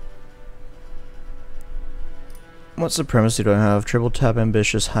 What supremacy do I have? Triple tap,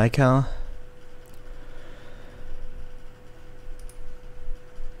 ambitious, high cal.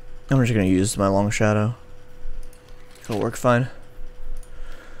 I'm just gonna use my long shadow. It'll work fine.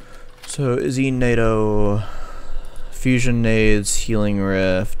 So Izzy, NATO, fusion nades, healing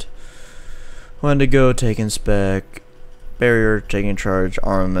rift, Wendigo taking spec, barrier taking charge,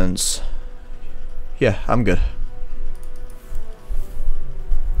 armaments. Yeah, I'm good.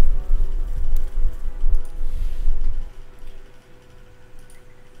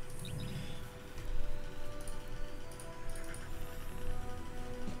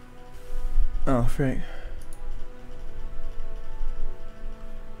 Oh, frick.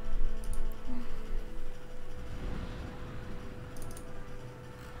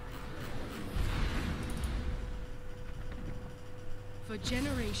 For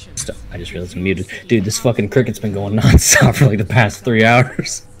generations. I just realized I'm muted. Dude, this fucking cricket's been going non-stop for like the past 3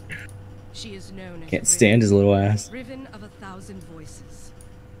 hours. She is known as Can't stand his little ass. Riven of 1,000 voices.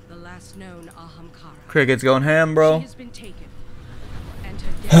 The last known Ahamkara. Cricket's going ham, bro. She has been taken. And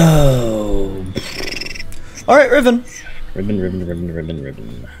her death Oh. Alright, Riven.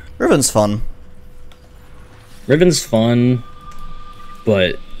 Ribbon. Riven's fun. Riven's fun,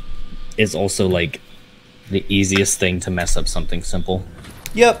 but it's also like the easiest thing to mess up something simple.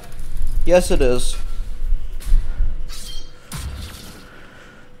 Yep. Yes, it is.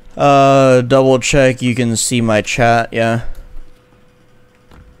 Double check. You can see my chat. Yeah.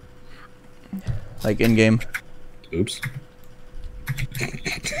 Like in game. Oops.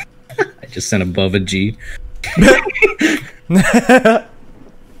 I just sent above a G.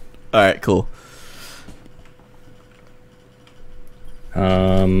 Alright, cool.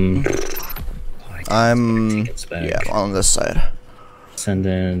 I'm yeah, on this side.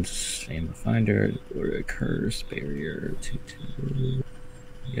 Ascendant, aim the finder, order curse, barrier, 2-2.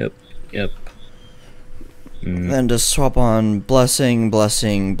 Yep. Then just swap on blessing,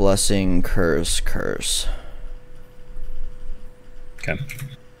 blessing, blessing, curse, curse. Okay.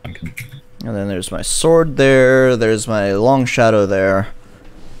 Okay. And then there's my sword there, there's my long shadow there.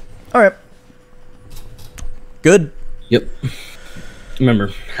 Alright. Good. Yep.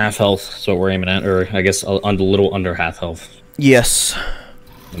 Remember, half health is what we're aiming at, or I guess a little under half health. Yes.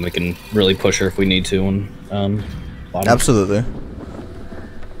 And we can really push her if we need to on bottom. Absolutely.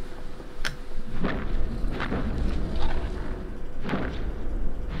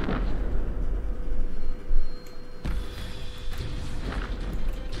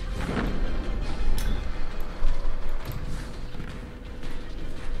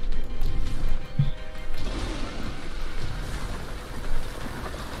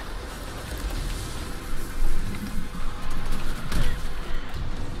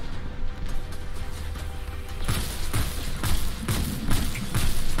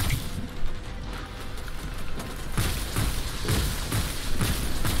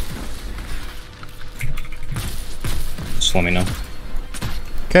 Just let me know.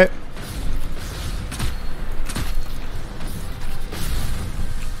 Okay.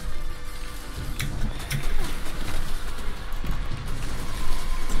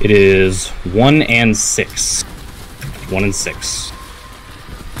 It is 1 and 6. 1 and 6.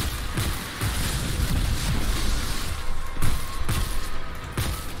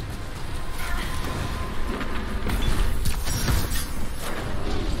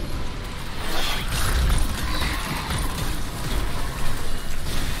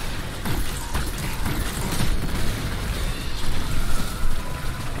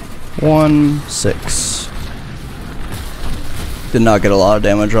 One, 6. Did not get a lot of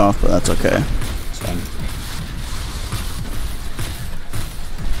damage off, but that's okay. So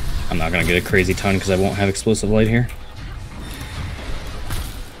I'm not gonna get a crazy ton because I won't have explosive light here.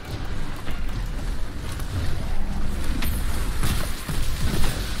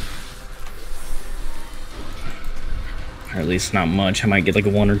 Or at least not much. I might get like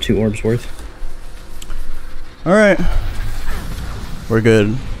a 1 or 2 orbs worth. Alright. We're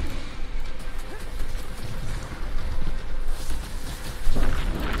good.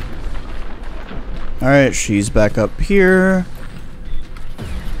 Alright, she's back up here.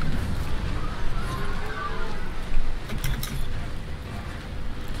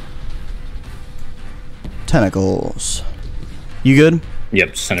 Tentacles. You good?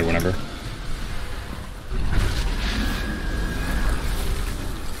 Yep, send it whenever.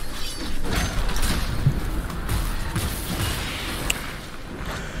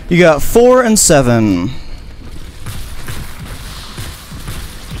 You got 4 and 7.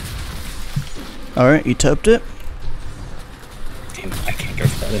 Alright, you tapped it. Damn it, I can't go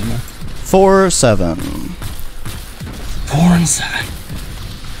for that anymore. 4, 7. 4 and 7.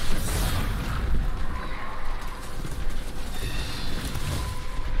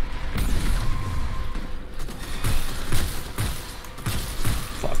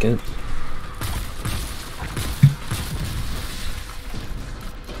 Fuck it.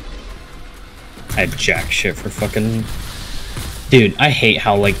 I had jack shit for fucking... Dude, I hate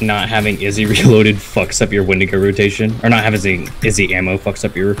how, like, not having Izzy reloaded fucks up your Wendigo rotation. Or not having Izzy ammo fucks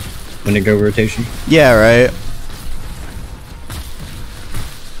up your Wendigo rotation. Yeah, right.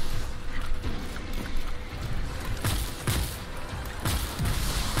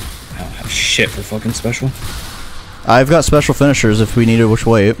 I don't have shit for fucking special. I've got special finishers if we need to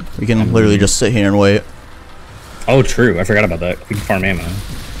wait. We can literally just sit here and wait. Oh, true. I forgot about that. We can farm ammo.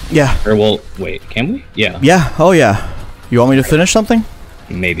 Yeah. Or, well, wait. Can we? Yeah. Yeah. Oh, yeah. You want me to finish something?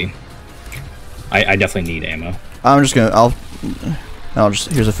 Maybe. I definitely need ammo. I'm just gonna... I'll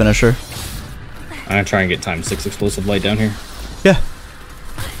just... Here's a finisher. I'm gonna try and get times 6 explosive light down here. Yeah.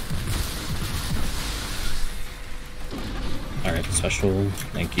 Alright, special.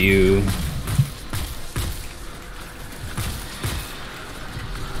 Thank you.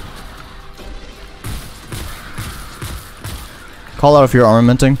 Call out if you're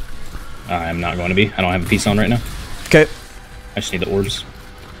armamenting. I'm not going to be. I don't have a piece on right now. Okay. I just need the orbs.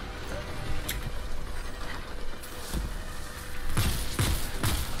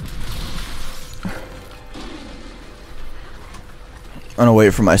 I'm gonna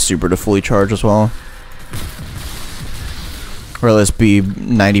wait for my super to fully charge as well. Or let's be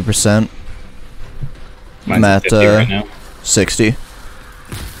 90%. I'm at 50 right now. 60.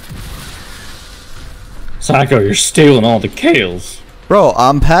 Psycho, you're stealing all the kills. Bro,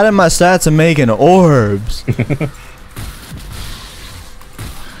 I'm padding my stats and making orbs.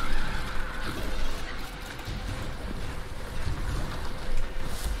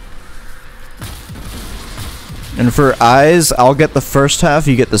 And for eyes, I'll get the first half,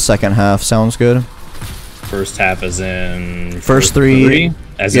 you get the second half. Sounds good? First half as in... First three.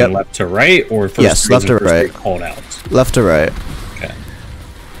 As in left to right, or first yes, left to right. Called out? Left to right. Okay.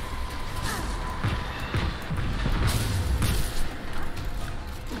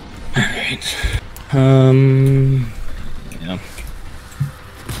 Alright. Yeah.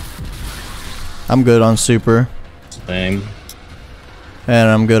 I'm good on super. Same. And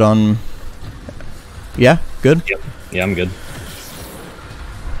I'm good on... Yeah, good? Yep. Yeah, I'm good.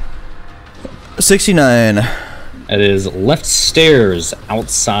 69. It is left stairs,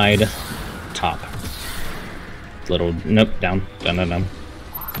 outside, top. Little, nope, down, down, down, down.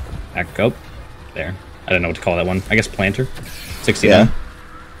 Back up. There. I don't know what to call that one. I guess planter. 69.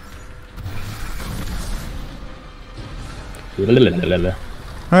 Yeah.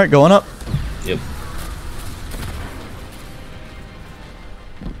 Alright, going up. Yep.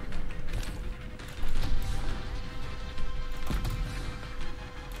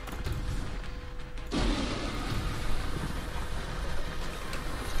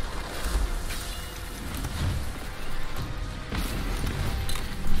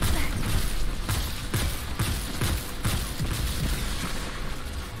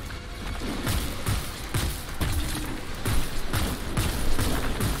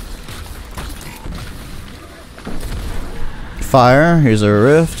 Fire. Here's a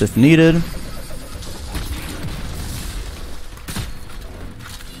rift if needed.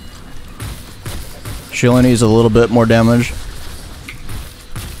 She only needs a little bit more damage.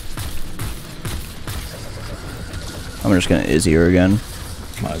 I'm just gonna Izzy her again.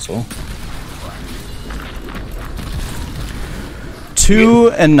 Might as well.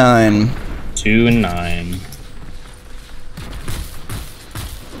 2 and 9. 2 and 9.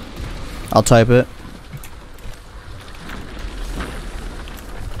 I'll type it.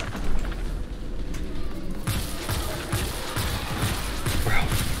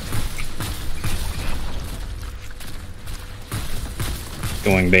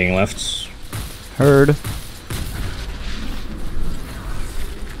 Going being left. Heard.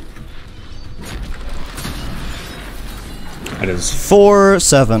 That is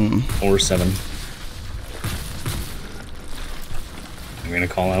 4-7. 4-7. I'm gonna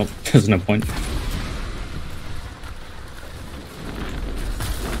call out. There's no point.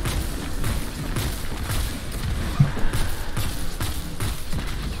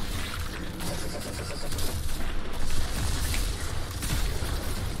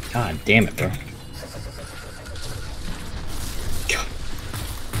 God damn it, bro. God.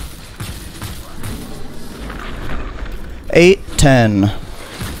 8-10.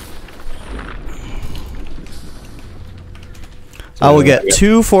 So I will get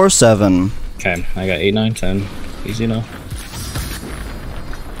 2-4-7. Okay, I got 8, 9, 10. Easy enough.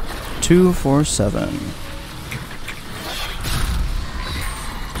 2-4-7.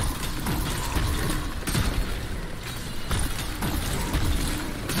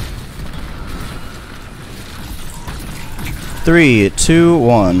 Three, two,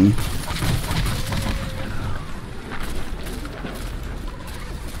 one.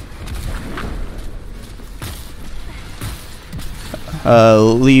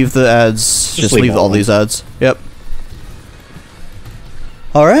 Leave the ads. Just leave all these ads. Yep.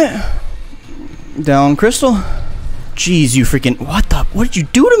 Alright. Down Crystal. Jeez, you freaking... What the... What did you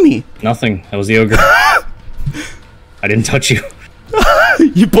do to me? Nothing. That was the ogre. I didn't touch you.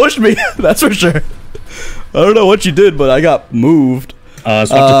 You pushed me. That's for sure. I don't know what you did, but I got moved. Swap to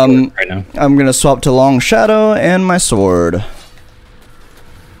sword right now. I'm gonna swap to Long Shadow and my sword.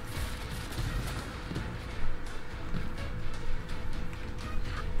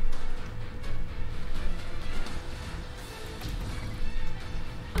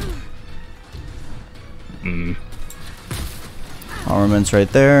 Armaments right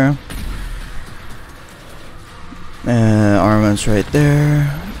there. Armaments right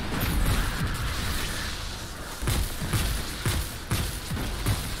there.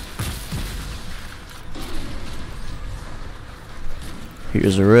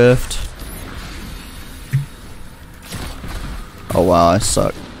 Here's a rift. wow, I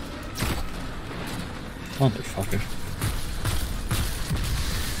suck. Motherfucker.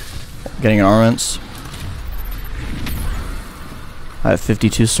 Getting armaments. I have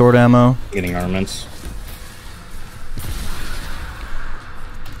 52 sword ammo. Getting armaments.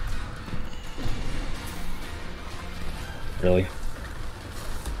 Really?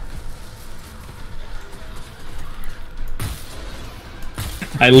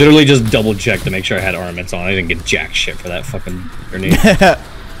 I literally just double checked to make sure I had armaments on. I didn't get jack shit for that fucking grenade.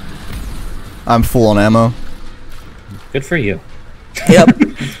 I'm full on ammo. Good for you. Yep.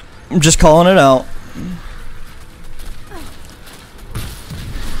 I'm just calling it out.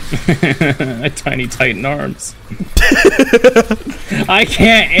 Tiny Titan arms. I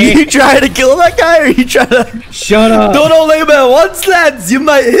can't aim. You trying to kill that guy, or you trying to... Shut up. Don't only man once, lads. You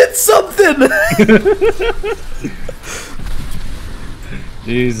might hit something.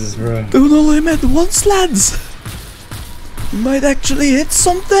 Jesus, bro. Don't only man once, lads. You might actually hit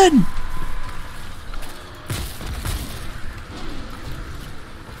something.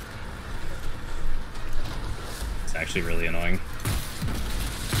 It's actually really annoying.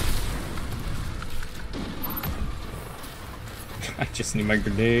 I just need my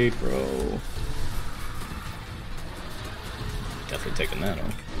grenade, bro. Definitely taking that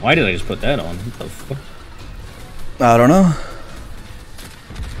on. Why did I just put that on? What the fuck? I don't know.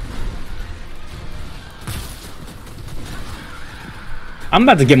 I'm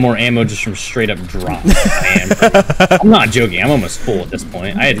about to get more ammo just from straight up drops. I'm not joking. I'm almost full at this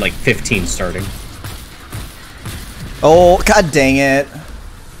point. I had like 15 starting. Oh, god dang it.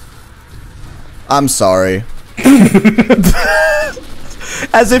 I'm sorry.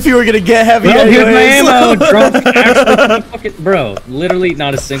 As if you were gonna get heavy. Well, here's my ammo. Drop actually fucking bro. Literally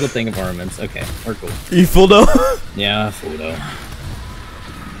not a single thing of armaments. Okay, we're cool. You full though? Yeah, full though.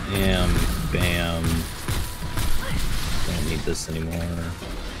 Bam, bam. Don't need this anymore.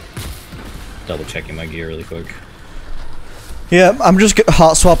 Double checking my gear really quick. Yeah, I'm just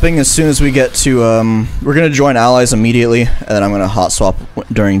hot swapping as soon as we get to, we're gonna join allies immediately, and then I'm gonna hot swap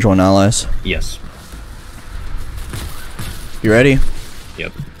during join allies. Yes. You ready?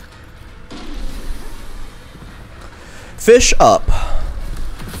 Yep. Fish up.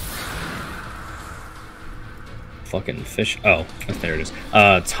 Fucking fish. Oh, there it is.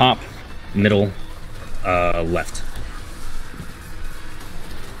 Top, middle, left.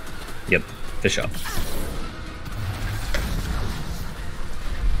 Yep, fish up.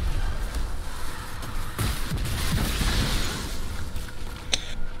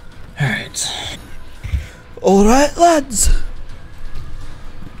 Alright. Alright, lads.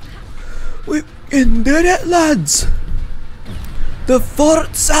 We can do it, lads. The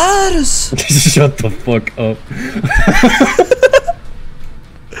fort's ours. Shut the fuck up.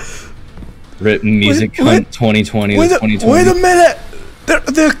 Rip music cunt 2020 to 2020. Wait a minute.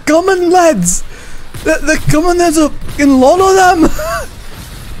 They're coming, lads. They're coming. There's a fucking lot of them.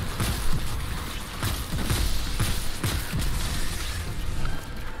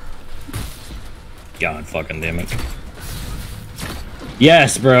 God fucking damn it.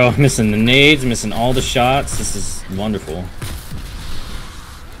 Yes, bro. Missing the nades, missing all the shots. This is wonderful.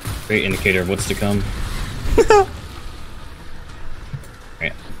 Great indicator of what's to come.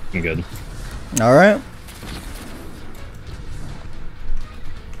 Alright, I'm good. Alright.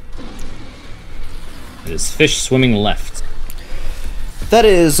 It is fish swimming left. That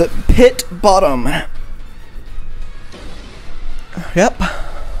is pit bottom. Yep.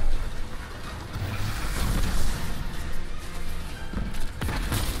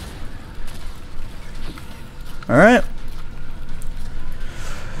 Alright.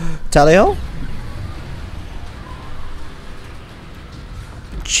 Tally-ho?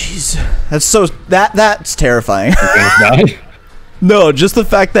 Jeez. That's so... That's terrifying. No, just the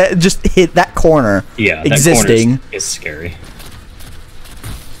fact that it just hit that corner. Yeah, existing. That corner is scary.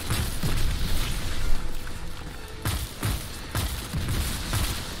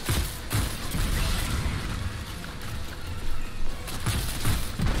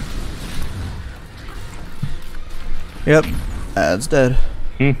 Yep, that's dead.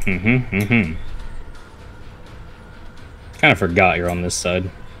 Kind of forgot you're on this side.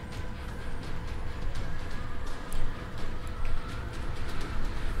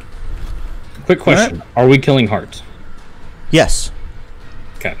 Quick question. Right. Are we killing hearts? Yes.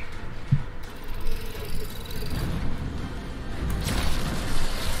 Okay.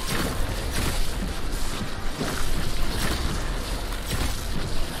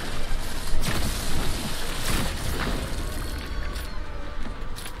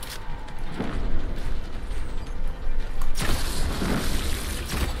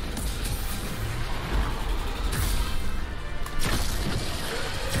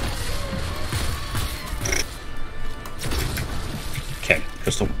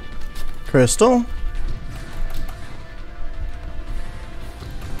 Crystal. Crystal.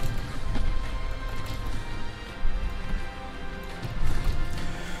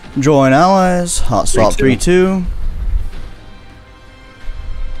 Join allies. Hot swap 3-2.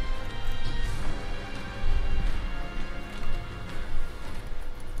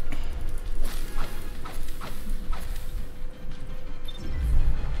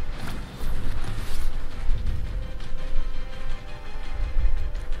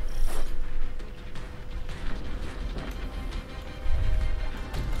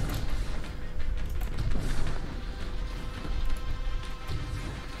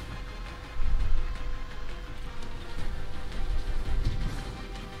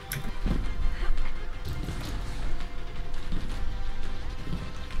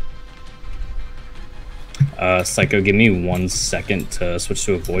 Psycho, give me 1 second to switch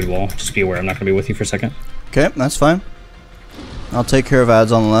to a void wall. Just be aware I'm not gonna be with you for a second. Okay, that's fine. I'll take care of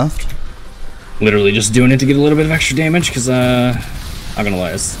ads on the left. Literally just doing it to get a little bit of extra damage, because, I'm not gonna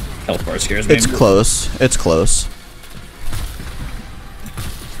lie, this health bar scares me. It's close. It's close.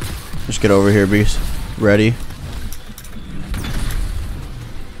 Just get over here, beast. Ready.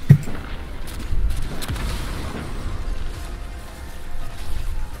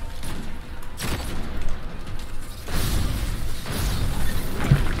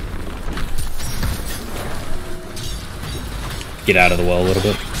 Get out of the well a little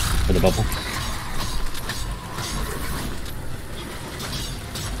bit for the bubble.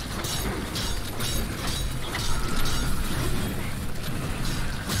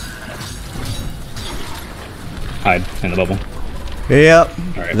 Hide in the bubble. Yep.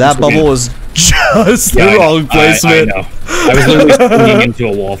 Right, that bubble was just the wrong placement. I know. I was literally swinging into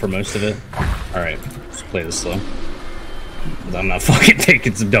a wall for most of it. Alright, let's play this slow. I'm not fucking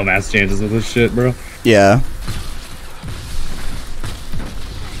taking some dumbass chances with this shit, bro. Yeah.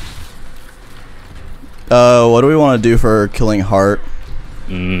 What do we want to do for killing Heart?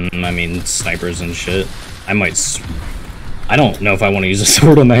 I mean, snipers and shit. I don't know if I want to use a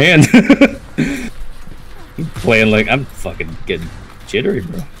sword on the hand. Playing like I'm fucking getting jittery,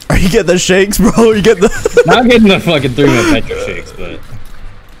 bro. Are you getting the shakes, bro? You get the Not getting the fucking 3-minute Petra shakes, but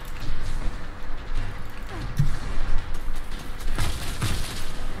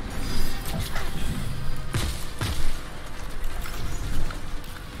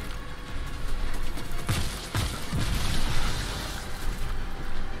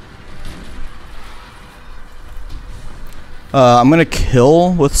I'm gonna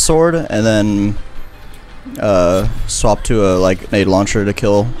kill with sword and then swap to a nade launcher to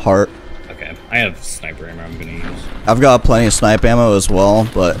kill Heart. okay. I have sniper ammo I'm gonna use. I've got plenty of snipe ammo as well,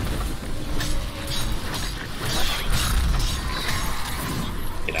 but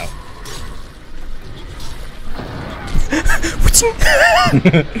Get out.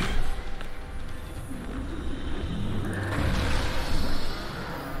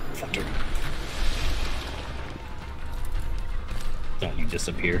 Fuck it. Don't you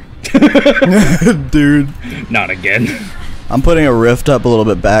disappear. dude. Not again. I'm putting a rift up a little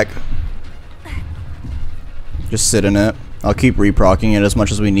bit back. Just sit in it. I'll keep reprocking it as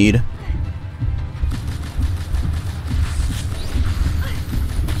much as we need.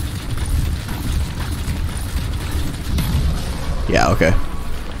 Yeah, okay.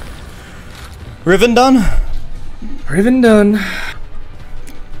 Riven done? Riven done.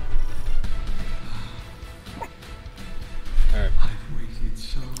 Alright.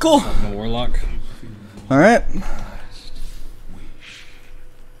 Cool. No warlock. Alright.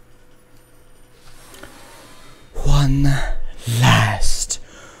 One last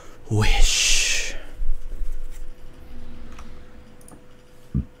wish.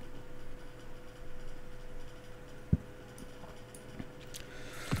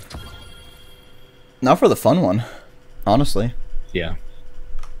 Now for the fun one, honestly. Yeah.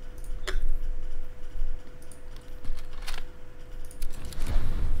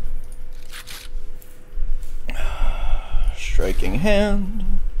 Striking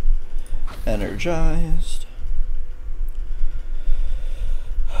hand. Energized.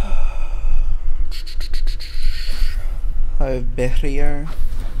 Hive barrier.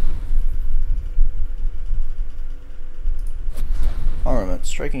 Armament,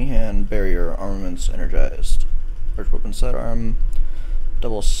 striking hand, barrier, armaments, energized. Large weapon sidearm,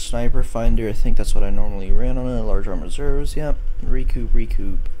 double sniper finder, I think that's what I normally ran on it. Large arm reserves, yep.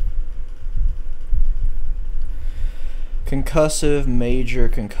 Recoup. Concussive, major,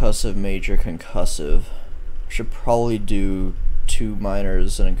 concussive. Should probably do 2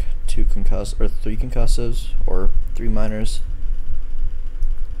 minors and 3 concussives, or 3 minors.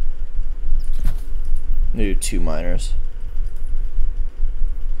 Do 2 minors.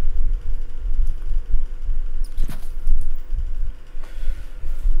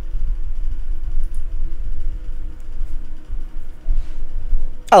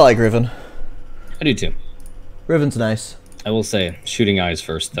 I like Riven. I do too. Riven's nice. I will say, shooting eyes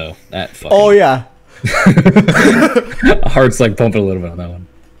first though. That fucking. Oh yeah. Heart's like pumping a little bit on that one.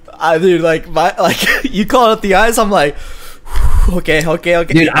 Dude, like you call it the eyes. I'm like, okay.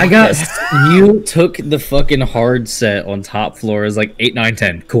 Dude, I got you took the fucking hard set on top floor is like 8, 9,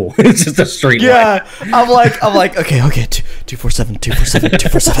 10. Cool. It's just a straight line. Yeah, I'm like, okay, 247, 247,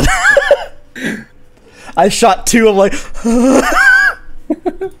 247. I shot 2. I'm like,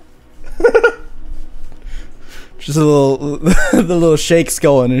 just a little, the little shakes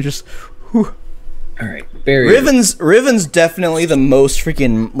going, and just. Whew. All right, barrier. Riven's definitely the most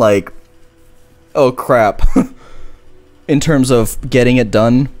freaking like, oh crap, in terms of getting it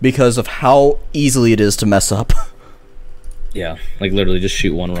done because of how easily it is to mess up. Yeah, like literally just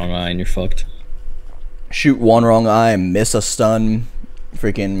shoot one wrong eye and you're fucked. Shoot one wrong eye, miss a stun,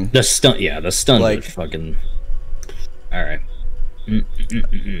 freaking. The stun, yeah, the stun like are fucking. All right.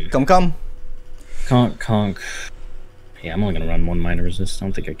 Come. Conk. Yeah, I'm only gonna run one minor resist. I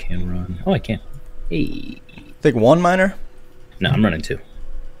don't think I can run. Oh, I can. Hey. Think 1 minor? No, I'm running 2. Okay.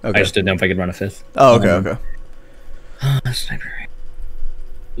 I just didn't know if I could run a 5th. Oh, okay. Sniper.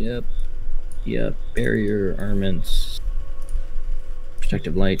 Yep. Barrier, armaments.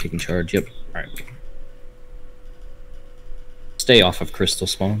 Protective light, taking charge. Yep. Alright. Stay off of crystal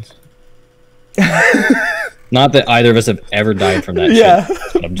spawns. Not that either of us have ever died from that Yeah,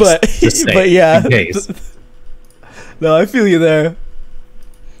 shit. But I'm just saying, but yeah. in case. No, I feel you there.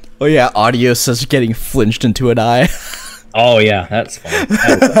 Oh yeah, audio says getting flinched into an eye. Oh yeah, that's fun.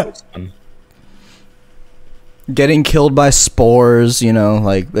 That was fun. Getting killed by spores, you know,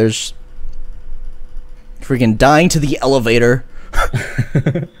 like there's freaking dying to the elevator.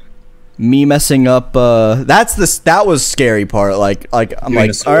 Me messing up that was scary part. Like I'm Doing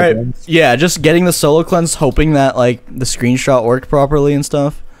like, all right, cleanse? yeah, just getting the solo cleanse, hoping that like the screenshot worked properly and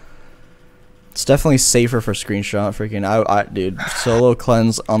stuff. It's definitely safer for screenshot. Freaking, I dude, solo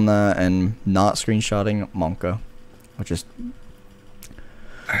cleanse on that and not screenshotting Monka, which is.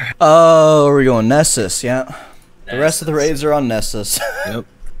 Oh, we're going Nessus, yeah. The rest of the raids are on Nessus. Yep.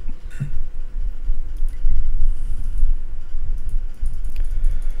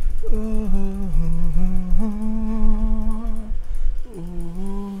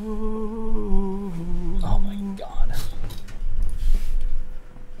 Oh my god.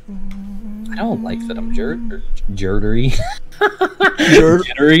 I don't like that I'm jittery. Jittery.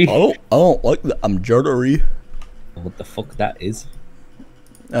 I don't like that. I'm jittery. What the fuck that is?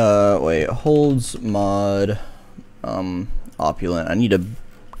 Wait, holds mod, opulent. I need a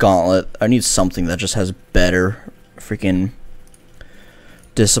gauntlet. I need something that just has better freaking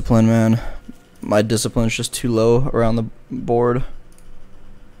discipline, man. My discipline's just too low around the board.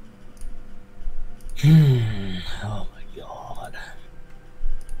 Oh my god.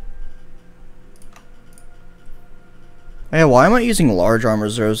 Yeah, why am I using large arm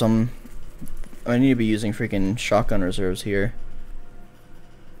reserves? I need to be using freaking shotgun reserves here.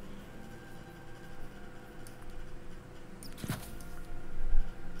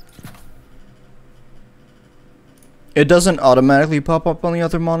 It doesn't automatically pop up on the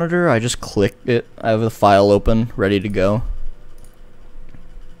other monitor. I just click it. I have the file open, ready to go.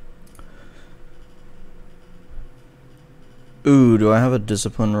 Ooh, do I have a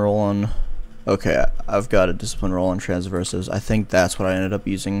discipline roll on? Okay, I've got a discipline roll on transversives. I think that's what I ended up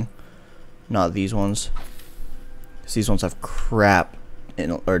using, not these ones. 'Cause these ones have crap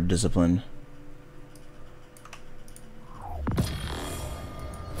in or discipline.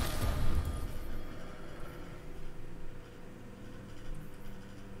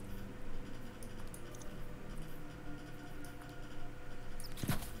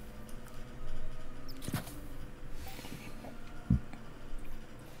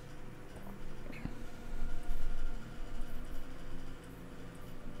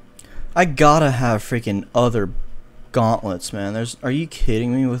 I gotta have freaking other gauntlets, man. Are you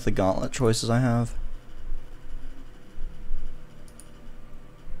kidding me with the gauntlet choices I have?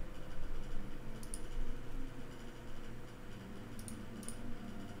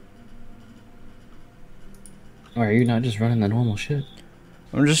 Why are you not just running the normal shit?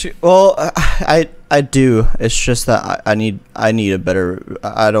 I'm just I do. It's just that I need a better.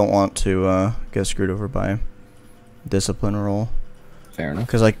 I don't want to get screwed over by discipline roll. Fair enough.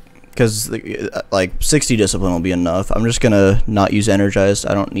 Because like 60 discipline will be enough. I'm just gonna not use energized.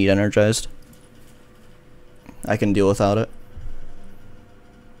 I don't need energized. I can deal without it.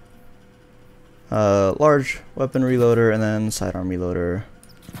 Large weapon reloader and then sidearm reloader.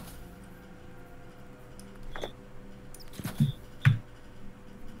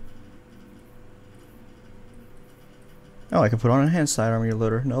 Oh, I can put on enhanced sidearm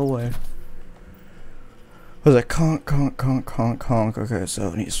reloader. No way. Was it conk, conk, conk, conk, conk? Okay, so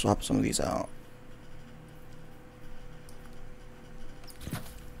I need to swap some of these out.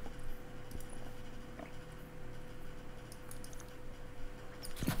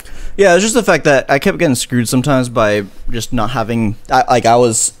 Yeah, it's just the fact that I kept getting screwed sometimes by just not having... I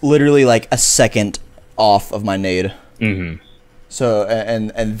was literally like a second off of my nade. Mm-hmm. So,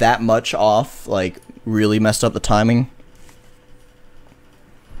 and that much off, like, really messed up the timing.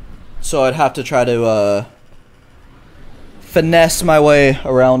 So I'd have to try to, finesse my way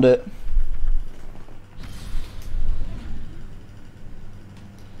around it.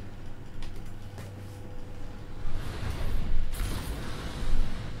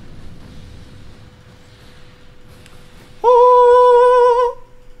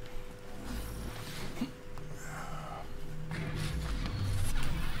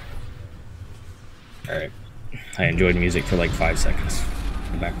 Alright. I enjoyed music for like 5 seconds.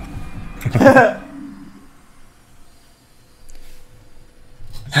 I'm back. Okay.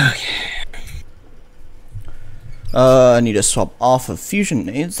 I need to swap off of fusion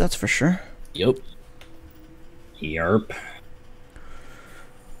nades, that's for sure. Yup. Yarp.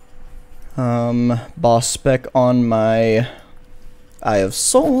 Boss spec on my Eye of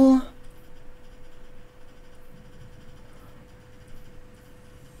Soul.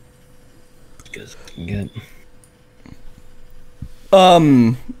 Good.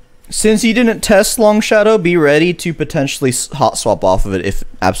 Since you didn't test Long Shadow, be ready to potentially hot swap off of it if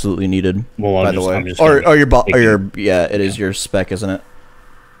absolutely needed. Well, by the way, it is your spec, isn't it?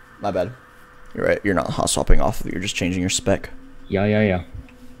 My bad. You're right. You're not hot swapping off of it. You're just changing your spec. Yeah.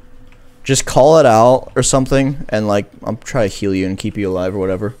 Just call it out or something, and like I'm trying to heal you and keep you alive or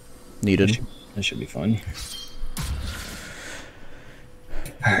whatever needed. That should be fun.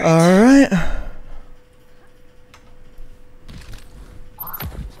 All right.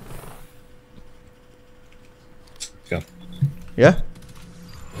 Go. Yeah.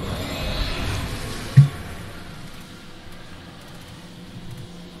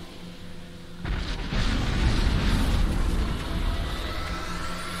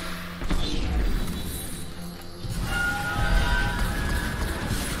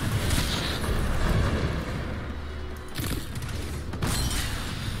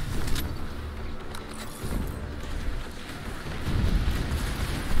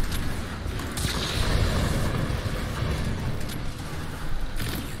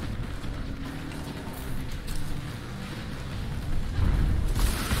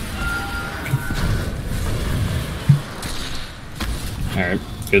 Alright,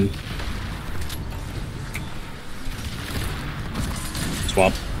 good.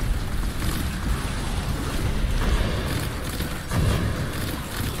 Swap.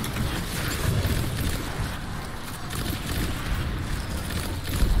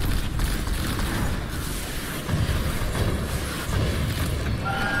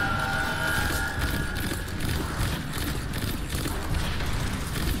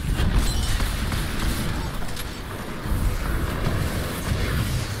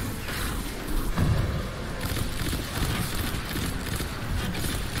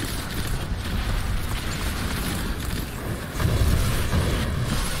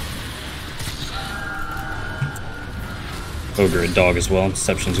 Ogre and dog as well.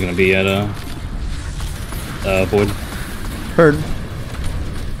 Deception's gonna be at Void. Heard.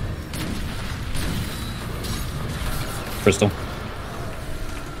 Crystal.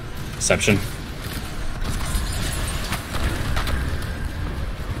 Deception.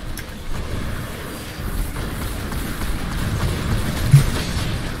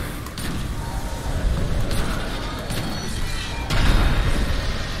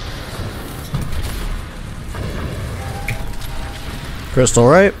 Crystal,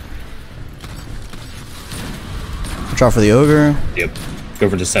 right? Watch out for the ogre. Yep. Go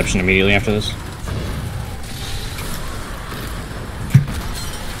for deception immediately after this.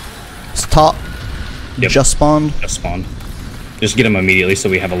 It's top. Yep. Just spawned. Just spawned. Just get him immediately so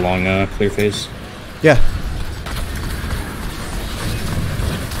we have a long clear phase. Yeah.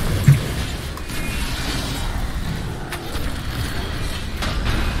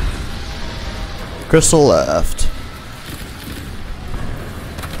 Crystal left.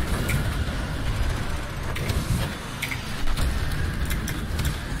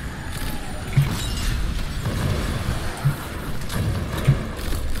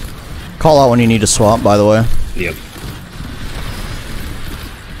 Call out when you need to swap, by the way. Yep.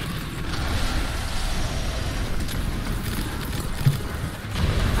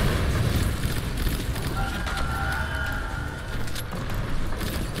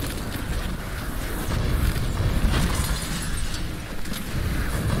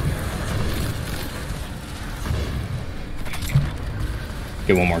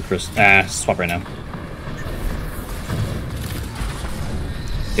 Get one more crystal. Swap right now.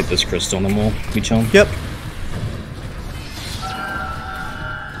 Get this crystal and then we'll be chilling. Yep.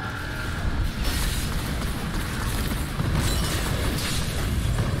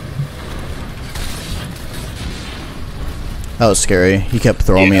 That was scary. He kept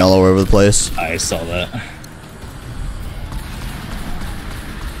throwing me all over the place. I saw that.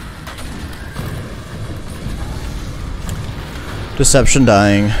 Deception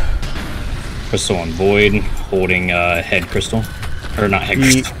dying. Crystal on void, holding head crystal. Or not head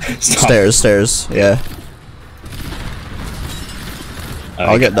crystal. Stop. Stairs, yeah.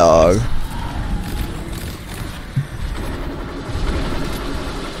 I'll get dog.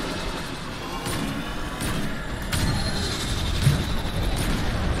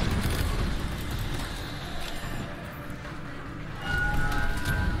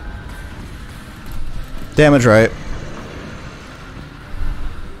 Damage right.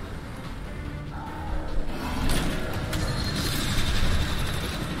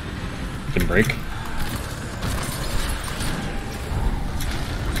 Can break.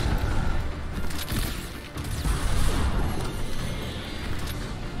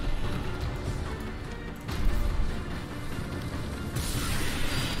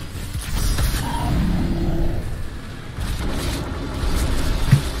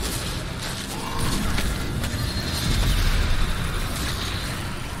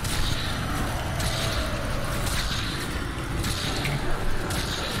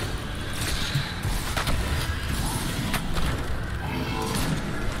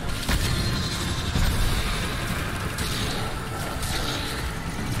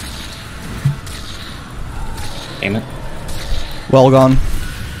 Damn it. Well gone.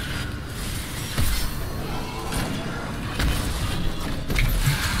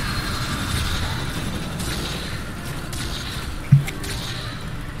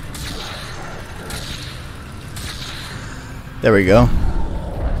 There we go.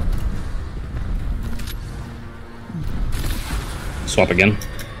 Swap again.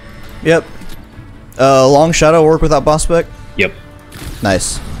 Yep. Long shadow work without boss spec? Yep.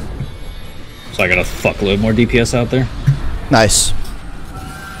 Nice. So I got a fuckload more DPS out there. Nice.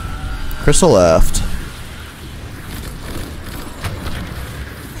 Crystal left.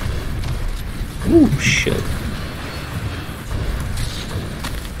 Ooh, shit.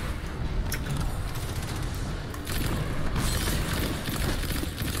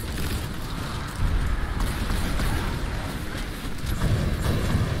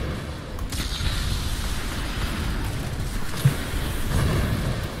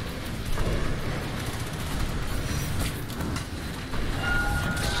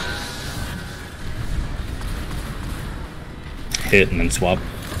 Hit and then swap.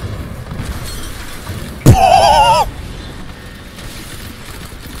 I'll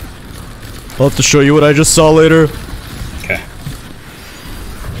have to show you what I just saw later. Okay.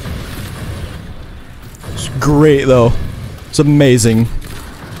 It's great though. It's amazing.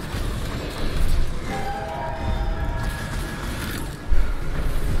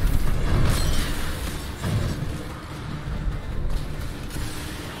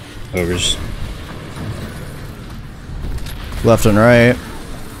 Ogres. Left and right.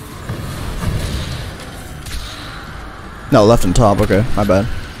 No, left and top. Okay, my bad.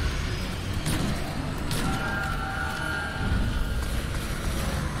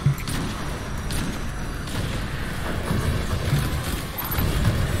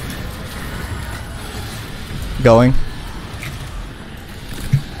 Going.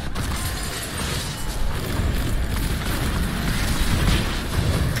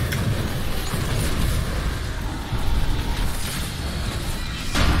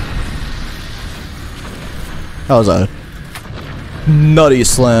 That was a nutty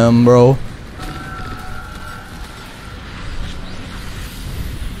slam, bro.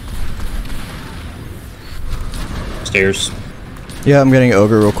 Stairs. Yeah, I'm getting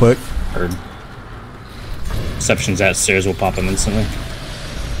ogre real quick. Heard. Deception's at stairs will pop him instantly.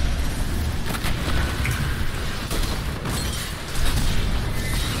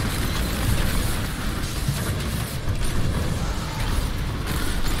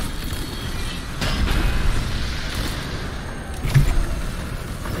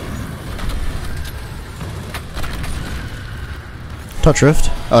 Touch rift.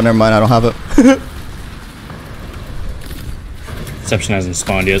 Oh, never mind. I don't have it. Deception hasn't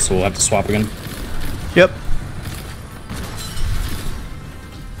spawned yet, so we'll have to swap again. Yep.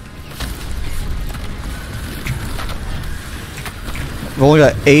 I've only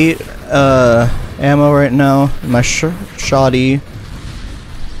got 8 ammo right now. My shoddy.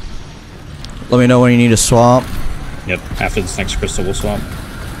 Let me know when you need to swap. Yep, after this next crystal we'll swap.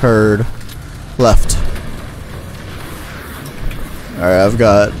 Heard. Left. Alright, I've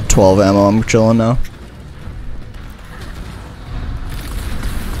got 12 ammo. I'm chilling now.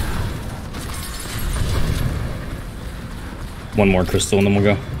 One more crystal and then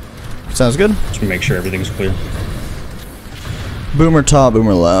we'll go. Sounds good. Just make sure everything's clear. Boomer top,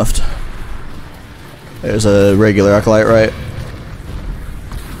 boomer left. There's a regular acolyte right.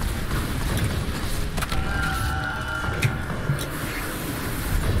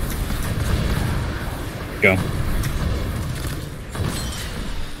 Go.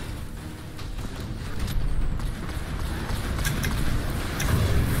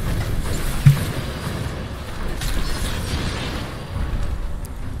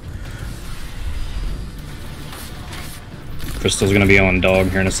 Crystal's gonna be on dog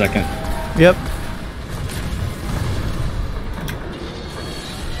here in a second. Yep.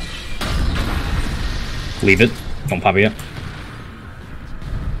 Leave it. Don't pop it yet.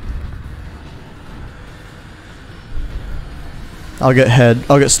 I'll get head.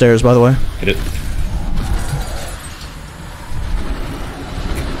 I'll get stairs, by the way. Hit it.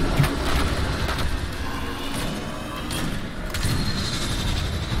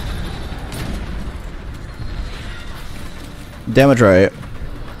 Damage right.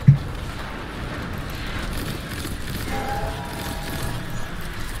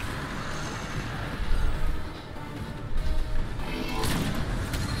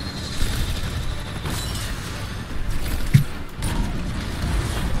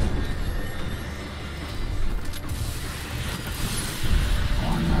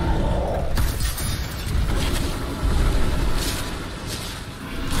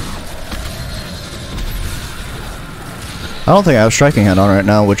 I don't think I have striking hand on right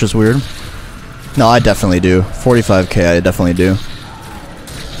now, which is weird. No, I definitely do. 45k, I definitely do.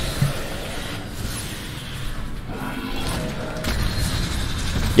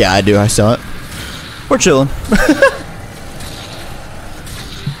 Yeah, I do. I saw it. We're chilling.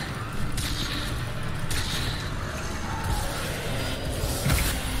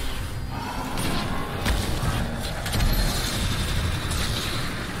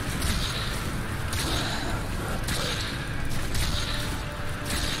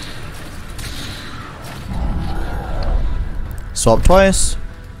 Swap twice.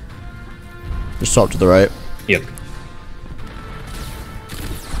 Just swap to the right. Yep.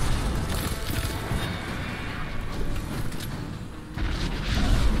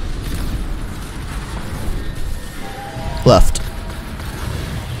 Left.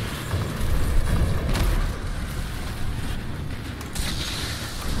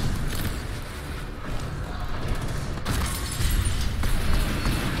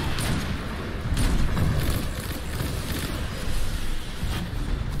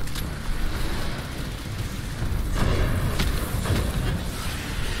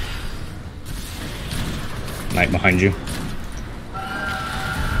 Knight behind you.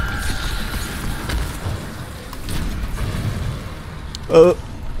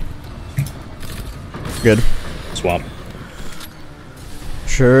 Good. Swap.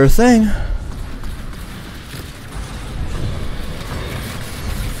 Sure thing.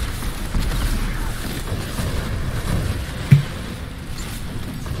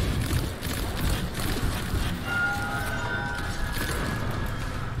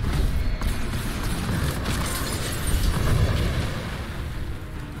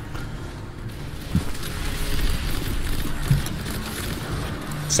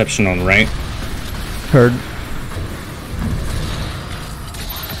 Deception on right. Heard.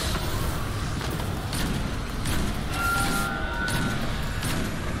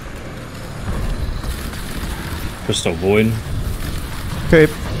 Crystal void. Okay.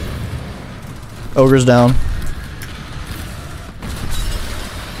 Ogre's down.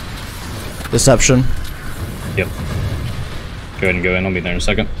 Deception. Yep. Go ahead and go in. I'll be there in a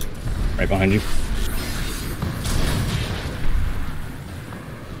second. Right behind you.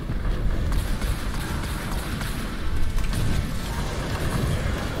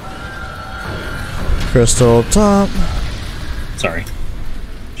 Crystal top. Sorry.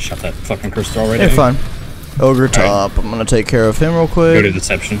 Shot that fucking crystal already. You're fine. Ogre top. I'm gonna take care of him real quick. Go to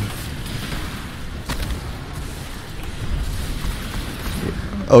deception.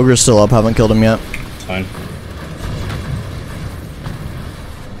 Ogre's still up. Haven't killed him yet. It's fine.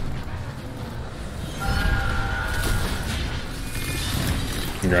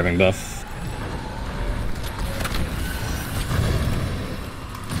 I'm grabbing buff.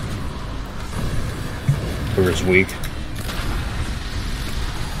 Ogre's weak.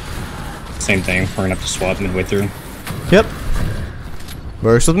 Same thing. We're gonna have to swap midway through. Yep.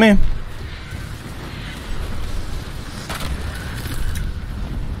 Works with me.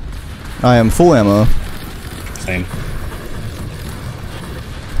 I am full ammo. Same.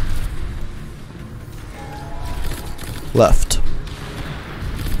 Left.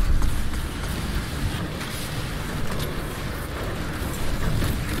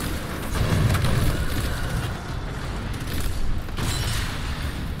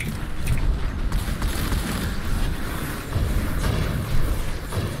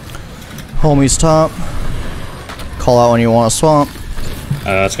 Homies top. Call out when you want to swamp.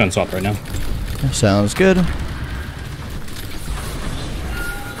 Let's go and swap right now. Sounds good.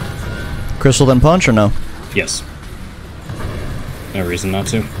 Crystal then punch or no? Yes. No reason not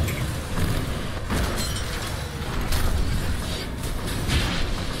to.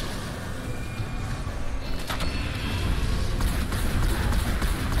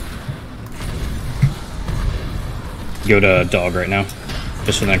 Go to dog right now.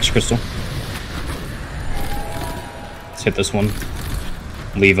 Just for the next crystal. Let's hit this one.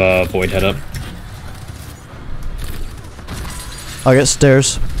 Leave a void head up. I'll get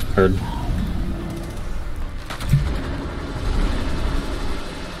stairs. Heard.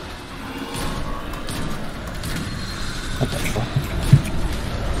 What the fuck?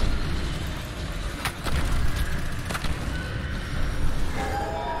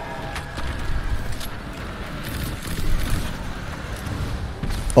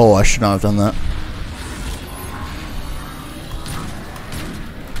 Oh, I should not have done that.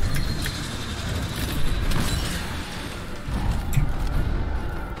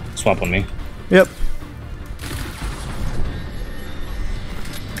 Swap on me. Yep.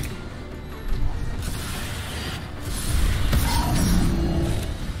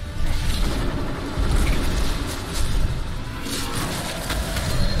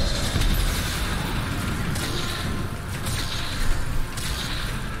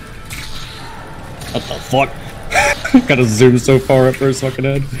 What the fuck? Gotta zoom so far up for his fucking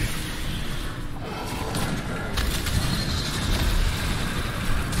head.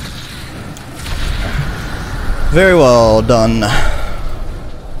 Very well done.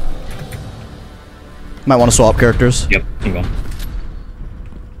 Might want to swap characters. Yep, I'm going.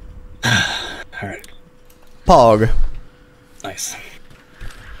 Alright. Pog. Nice.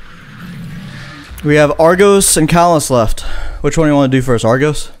 We have Argos and Callus left. Which one do you want to do first?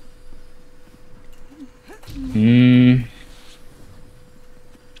 Argos?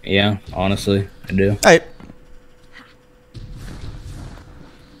 Yeah, honestly, I do. Alright.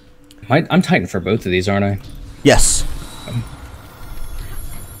 I'm Titan for both of these, aren't I? Yes.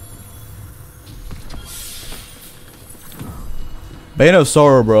 Bane of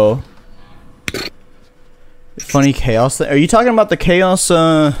Sorrow, bro. Funny chaos thing. Are you talking about the chaos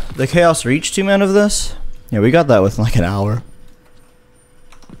reach 2-man of this? Yeah, we got that within like an hour.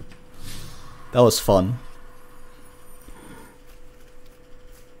 That was fun.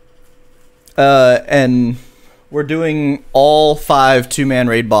 And we're doing all 5 2-man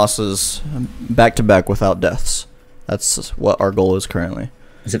raid bosses back to back without deaths. That's what our goal is currently.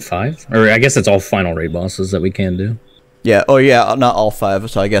 Is it 5? Or I guess it's all final raid bosses that we can do. Yeah. Oh yeah. Not all 5.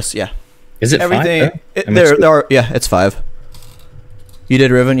 So I guess yeah. Is it everything? 5? There are. Yeah, it's 5. You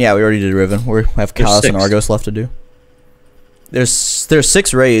did Riven. Yeah, we already did Riven. We have Chaos and Argos left to do. There's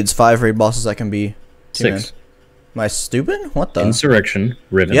 6 raids, 5 raid bosses that can be 6. Am I stupid? What the? Insurrection,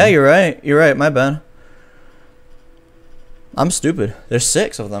 Riven. Yeah, you're right. You're right. My bad. I'm stupid. There's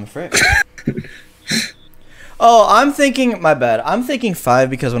 6 of them. Frick. Oh, I'm thinking. My bad. I'm thinking 5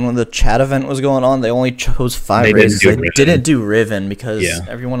 because when the chat event was going on, they only chose 5 raids. They didn't do Riven because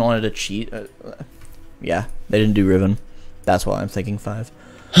everyone wanted to cheat. Yeah, they didn't do Riven. That's why I'm thinking 5.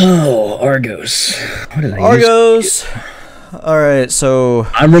 Oh, Argos. What did I Argos. All right, so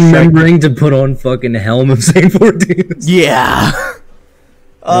I'm remembering to put on fucking Helm of St. 14. Yeah.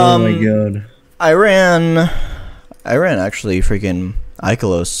 Oh my god. I ran actually freaking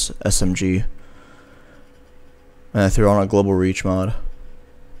Ikelos SMG. And I threw on a global reach mod.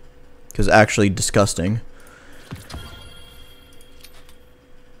 Cause actually disgusting.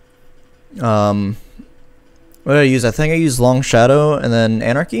 What did I use? I think I used Long Shadow and then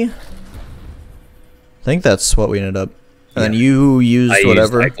Anarchy. I think that's what we ended up. And then you used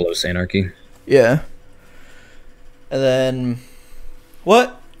whatever. Used Ikelos Anarchy. Yeah. And then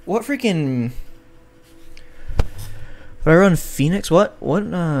what freaking did I run? Phoenix? What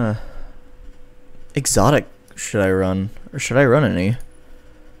exotic should I run? Or should I run any?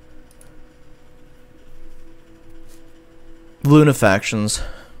 Luna Factions.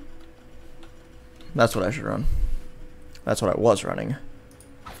 That's what I should run. That's what I was running.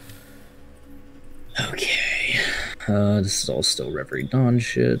 Okay. This is all still Reverie Dawn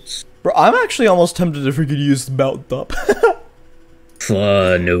shit. Bro, I'm actually almost tempted to freaking use Mount Up.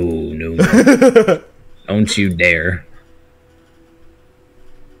 No. Don't you dare.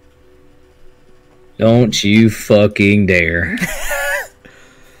 Don't you fucking dare.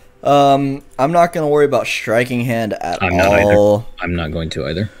 I'm not gonna worry about striking hand at I'm not all. either. I'm not going to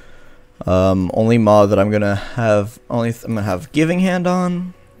either. Only mod that I'm gonna have I'm gonna have giving hand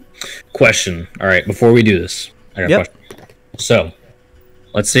on. Question. All right, before we do this, I got a question. So,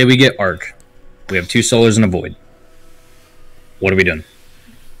 let's say we get Arc. We have 2 Solars and a Void. What are we doing?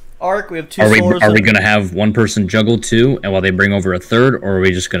 Arc, we have 2 Are Solars. we going to have one person juggle 2, and while they bring over a third, or are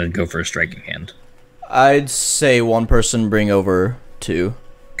we just going to go for a striking hand? I'd say one person bring over 2.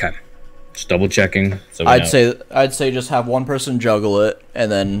 Okay. Just double checking. So I'd say just have one person juggle it,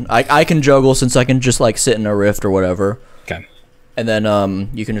 and then I can juggle since I can just like sit in a rift or whatever. Okay. And then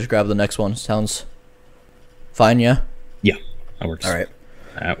you can just grab the next one. Sounds fine, yeah? Yeah, that works. All right.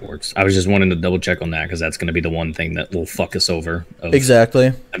 That works. I was just wanting to double check on that because that's going to be the one thing that will fuck us over.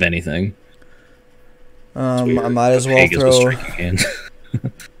 Exactly. Of anything. I might as well throw. Hand.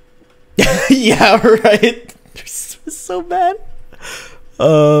 Yeah, right. It's so bad.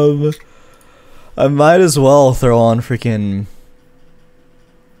 I might as well throw on freaking.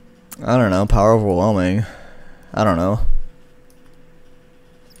 I don't know. Power overwhelming. I don't know.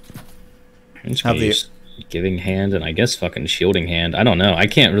 Have the giving hand and I guess fucking shielding hand. I don't know. I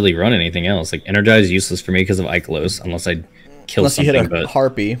can't really run anything else. Like energize is useless for me because of Ikelos unless I kill something. You hit a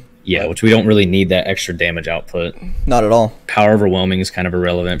harpy. Yeah, which we don't really need that extra damage output. Not at all. Power overwhelming is kind of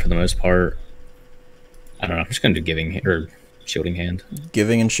irrelevant for the most part. I don't know. I'm just gonna do giving or shielding hand.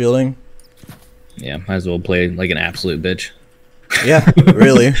 Giving and shielding. Yeah, might as well play like an absolute bitch. Yeah,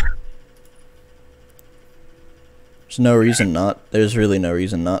 really. There's no reason not. There's really no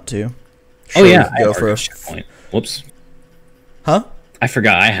reason not to. Sure, oh yeah, go for a checkpoint. Whoops. Huh? I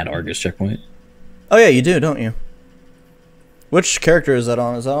forgot I had Argus checkpoint. Oh yeah, you do, don't you? Which character is that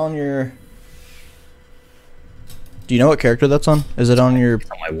on? Is that on your? Do you know what character that's on? Is it on your? It's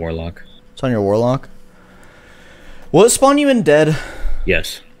on my Warlock. It's on your Warlock. Will it spawn you in dead?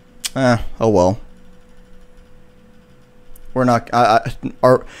 Yes. Oh well. We're not.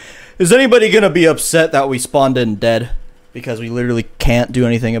 Is anybody gonna be upset that we spawned in dead because we literally can't do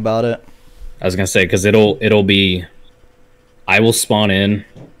anything about it? I was gonna say because it'll be. I will spawn in.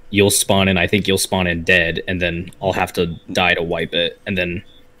 You'll spawn in. I think you'll spawn in dead, and then I'll have to die to wipe it, and then.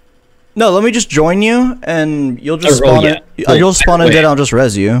 No, let me just join you, and you'll just spawn in. You'll spawn in dead. I'll just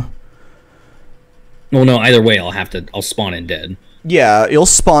res you. Well, no. Either way, I'll spawn in dead. Yeah, you'll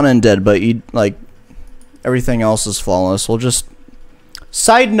spawn in dead, but you like everything else is flawless. We'll just.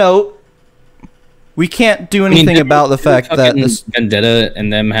 Side note. We can't do anything about the fact that this Vendetta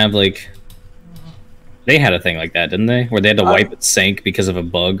and them have like. They had a thing like that, didn't they? Where they had to wipe its sync because of a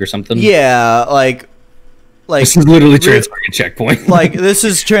bug or something. Yeah, like this is literally transferring a checkpoint. Like this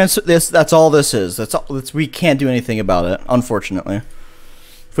is That's all this is. That's all. We can't do anything about it, unfortunately.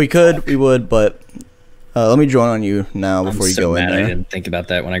 If we could, we would. But let me join on you now before you go in there. I didn't think about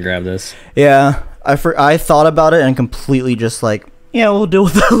that when I grabbed this. Yeah, I thought about it and completely just like, yeah, we'll deal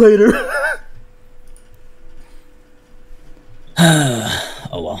with that later.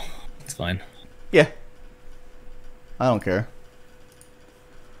 Oh well, it's fine. Yeah. I don't care.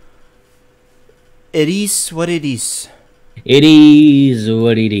 It is what it is. It is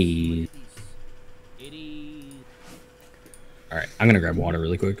what it is. Alright, I'm gonna grab water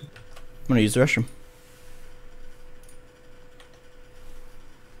really quick. I'm gonna use the restroom.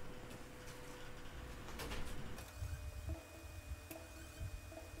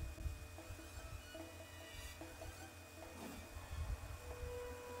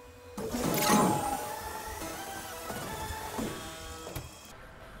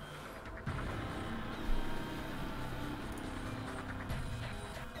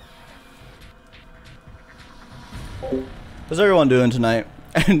 How's everyone doing tonight?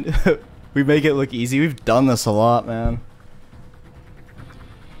 And we make it look easy. We've done this a lot, man.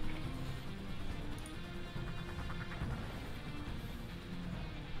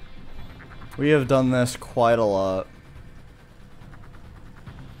 We have done this quite a lot.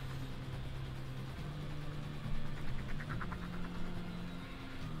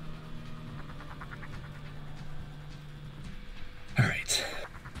 Alright.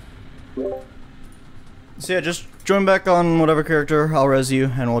 So yeah, just join back on whatever character. I'll res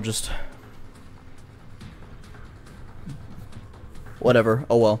you, and we'll just... Whatever.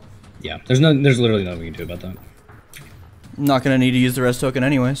 Oh well. Yeah, there's literally nothing we can do about that. I'm not gonna need to use the res token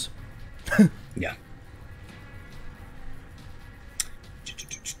anyways. Yeah.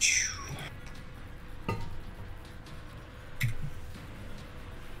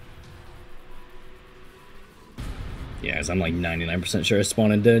 Yeah, as I'm like 99% sure I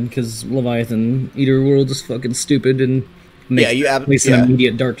spawned in dead because Leviathan Eater World is fucking stupid and makes at least an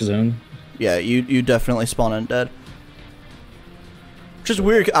immediate dark zone. Yeah, you definitely spawn in dead. Which is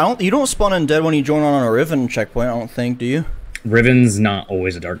weird. You don't spawn in dead when you join on a Riven checkpoint. I don't think, do you? Riven's not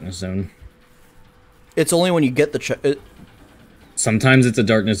always a darkness zone. It's only when you get the Sometimes it's a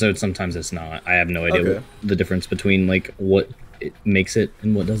darkness zone, sometimes it's not. I have no idea what the difference between like what it makes it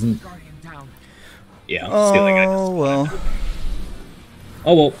and what doesn't. Yeah. Oh well.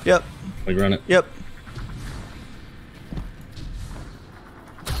 Oh well. Yep. We run it. Yep.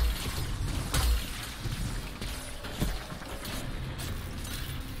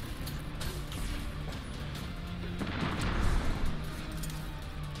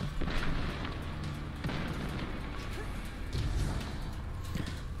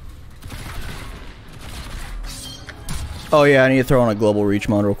 Oh yeah, I need to throw on a global reach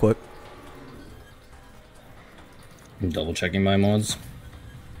mod real quick. I'm double checking my mods.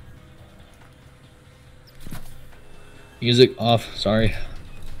 Music off, sorry.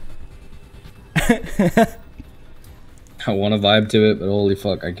 I want to vibe to it, but holy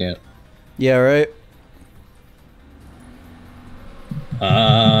fuck, I can't. Yeah, right?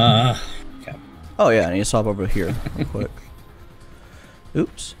 Okay. Oh yeah, I need to stop over here real quick.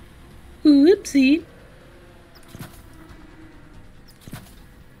 Oops. Whoopsie.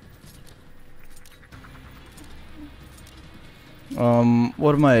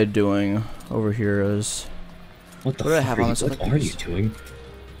 What am I doing over here is... What the fuck do I have on this? What are you doing?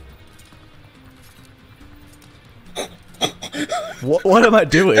 What am I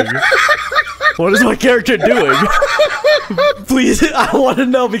doing? What is my character doing? Please, I want to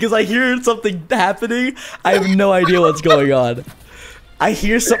know because I hear something happening. I have no idea what's going on. I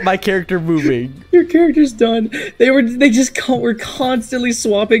hear my character moving. Your character's done. They were constantly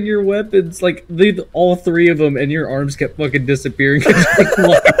swapping your weapons, like all three of them, and your arms kept fucking disappearing.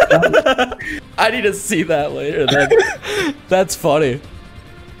 I need to see that later. That's funny.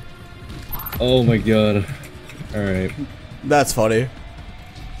 Oh my god. All right. That's funny.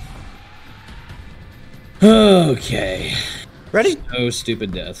 Okay. Ready? No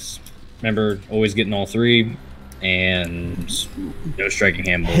stupid deaths. Remember, always getting all three. And no striking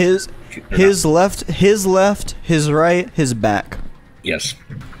hand. His left, his right, his back. Yes.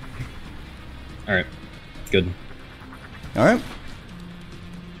 All right. Good. All right.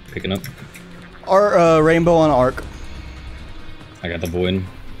 Picking up. Our rainbow on arc. I got the void.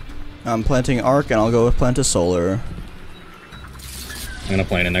 I'm planting arc, and I'll go with plant a solar. I'm gonna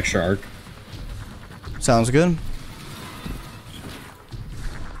plant an extra arc. Sounds good.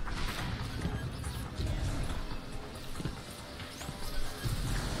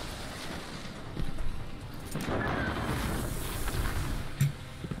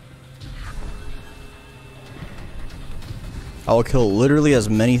 I will kill literally as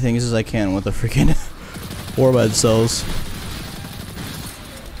many things as I can with the freaking warbud cells.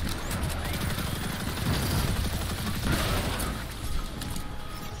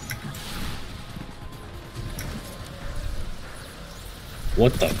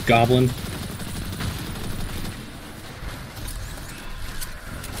 What the goblin?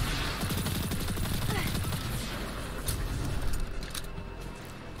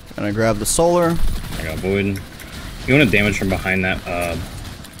 Gonna grab the solar. I got void. You want to damage from behind that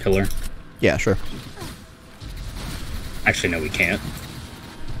pillar? Yeah, sure. Actually, no, we can't.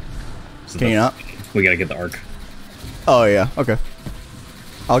 Can you not? We gotta get the arc. Oh yeah, okay.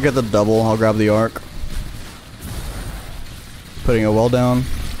 I'll get the double, I'll grab the arc. Putting a well down.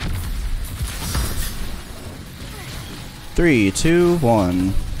 3, 2,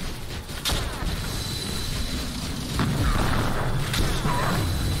 1.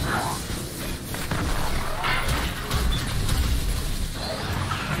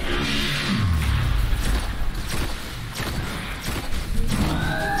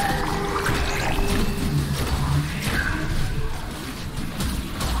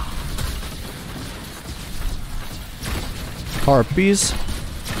 Harpies.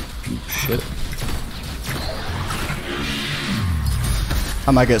 Shit.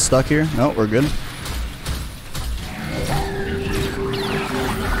 I might get stuck here. No, we're good.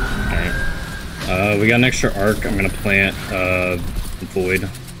 Alright. We got an extra arc. I'm gonna plant void.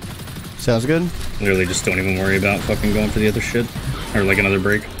 Sounds good. Literally just don't even worry about fucking going for the other shit. Or like another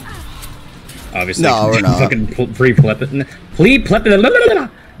break. Obviously. No, we're not. Fucking pre-plep it. Pre-plep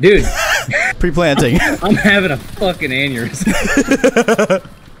it. Dude. Pre-planting. I'm having a fucking aneurysm.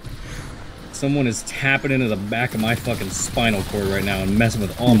 Someone is tapping into the back of my fucking spinal cord right now and messing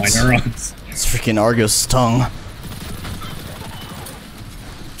with all my neurons. It's freaking Argus tongue.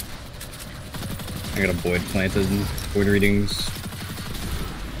 I got a void planted. Void readings.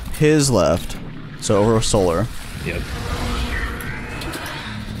 His left. So over solar. Yep.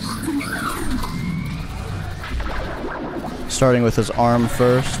 Starting with his arm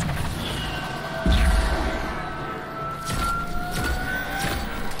first.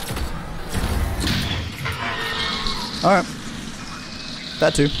 Alright.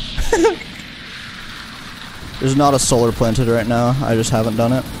 That too. There's not a solar planted right now. I just haven't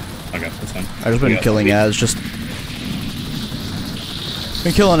done it. Okay, that's fine. I've just been killing ads, just...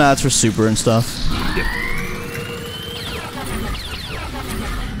 Been killing ads for super and stuff. Yep.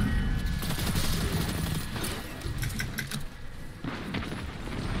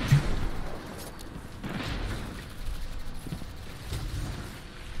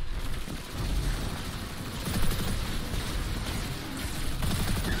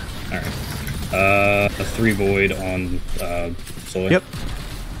 A 3 void on solar. Yep.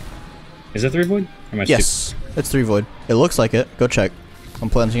 Is it 3 void? Or am I Yes, it's 3 void. It looks like it. Go check. I'm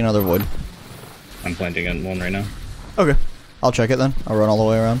planting another void. I'm planting in one right now. Okay. I'll check it then. I'll run all the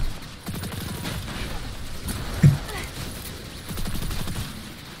way around.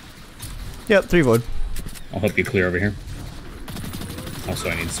 Yep, 3 void. I'll help you clear over here. Also,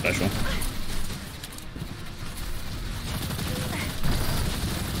 I need special.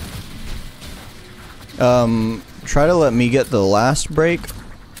 Try to let me get the last break,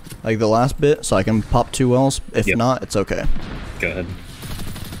 like the last bit, so I can pop 2 wells. If Yep. not, it's okay. Go ahead.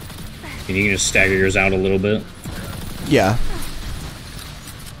 And you can just stagger yours out a little bit. Yeah.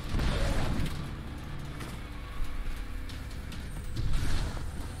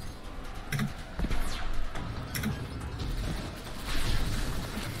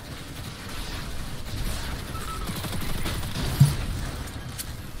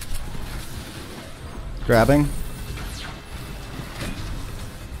 Grabbing.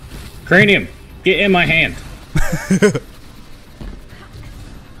 Cranium, get in my hand.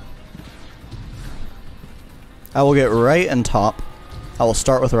 I will get right and top. I will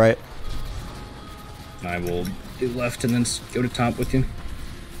start with right. I will do left and then go to top with you.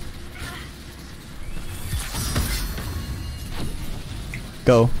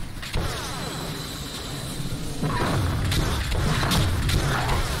 Go.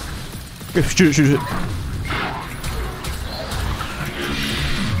 Shoot, shoot, shoot.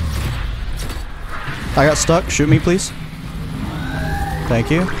 I got stuck. Shoot me, please. Thank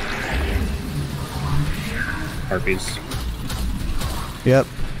you. Harpies. Yep.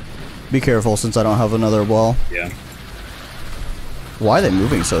 Be careful since I don't have another wall. Yeah. Why are they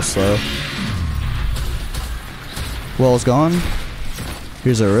moving so slow? Wall's gone.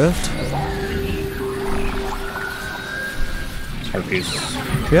 Here's a rift. Harpies.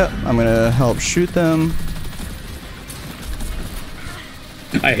 Yep, I'm gonna help shoot them.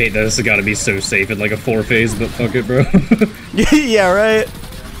 I hate that. This has got to be so safe in like a 4-phase, but fuck it, bro. Yeah, right?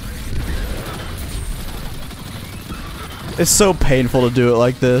 It's so painful to do it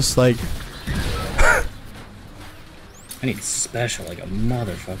like this, like... I need special like a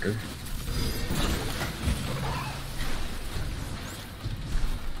motherfucker.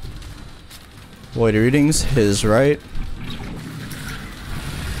 Void readings, his right.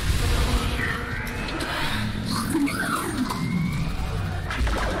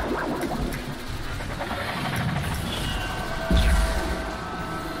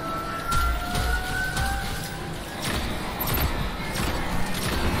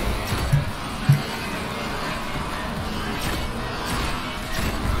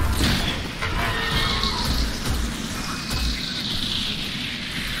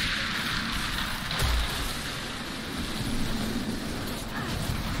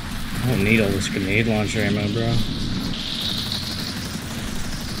 I don't need all this grenade launcher ammo, bro. I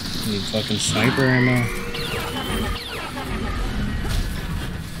need fucking sniper ammo.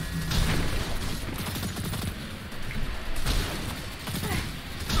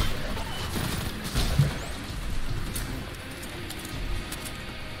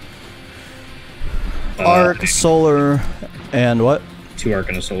 Arc, solar, and what? 2 arc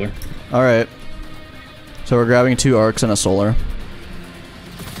and a solar. Alright. So we're grabbing 2 arcs and a solar.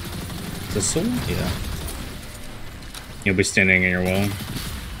 The solar? Yeah. You'll be standing in your wall.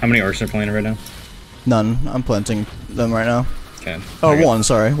 How many arcs are planted right now? None. I'm planting them right now. Okay. Oh, one,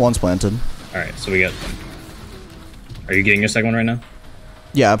 sorry. One's planted. Alright, so we got... Are you getting your second one right now?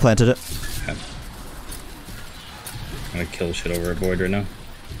 Yeah, I planted it. Okay. I'm gonna kill shit over a void right now.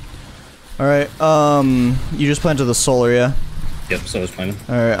 Alright, you just planted the solar, yeah? Yep, so is planted.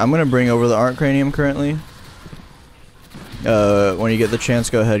 Alright, I'm gonna bring over the Arc Cranium currently. When you get the chance,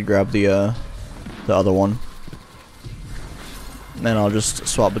 go ahead and grab the other one. And I'll just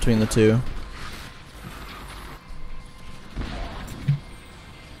swap between the two.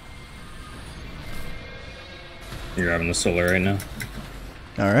 You're grabbing the solar right now.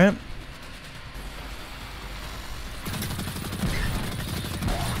 Alright.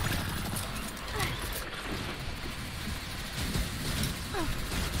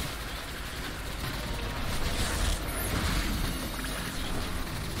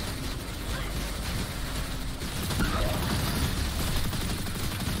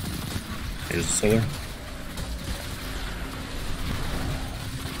 Here's the solar.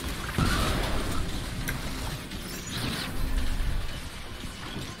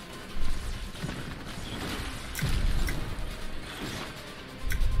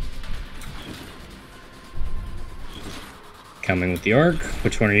 Coming with the arc.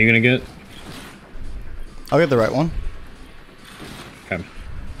 Which one are you gonna get? I'll get the right one. Okay.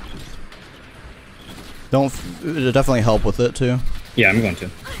 It'll definitely help with it too. Yeah, I'm going to.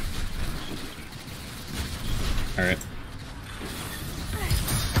 Alright.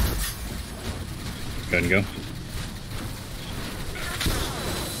 Go ahead and go.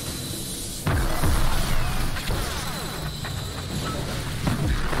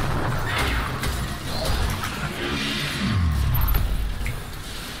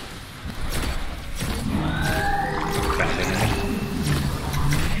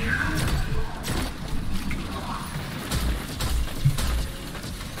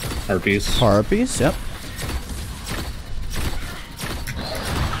 Harpies. Harpies, yep.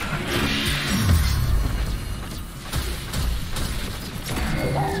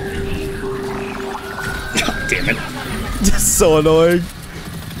 God damn it. Just so annoying.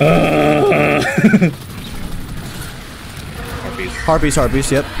 Harpies.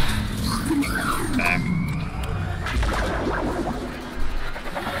 Harpies, yep. Back.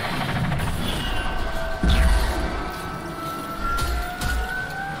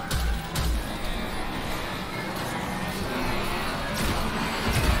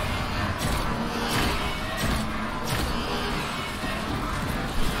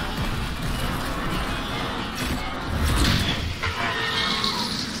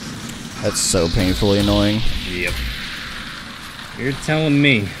 That's so painfully annoying. Yep. You're telling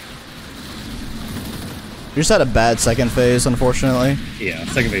me. You just had a bad second phase, unfortunately. Yeah,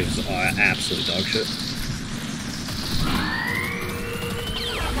 second phase was absolute dog shit.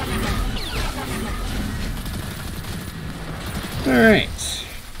 Alright.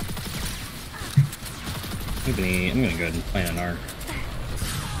 I'm gonna go ahead and plan an arc.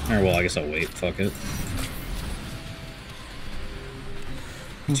 Or, well, I guess I'll wait. Fuck it.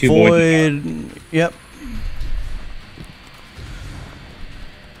 Void. Yep.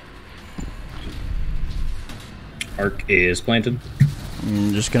 Arc is planted.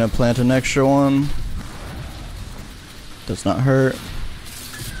 I'm just gonna plant an extra one. Does not hurt.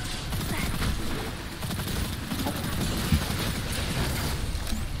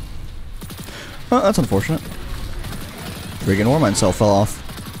 Oh, that's unfortunate. Friggin' Warmind cell fell off.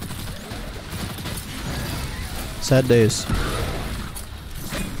 Sad days.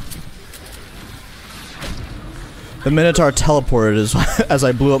 The Minotaur teleported as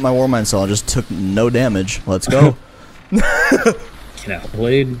I blew up my Warmind cell and just took no damage. Let's go. Get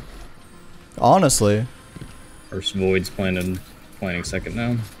outplayed. Honestly. First Void's planted. Planting second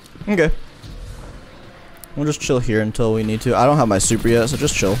now. Okay. We'll just chill here until we need to. I don't have my super yet, so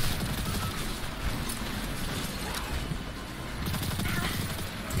just chill.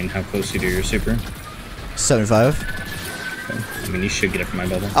 And how close are you to your super? 75. Okay. I mean, you should get it from my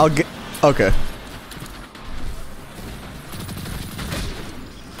bubble. I'll get. Okay.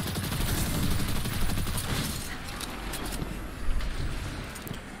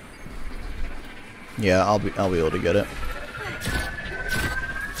 Yeah, I'll be able to get it.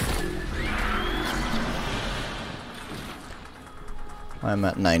 I'm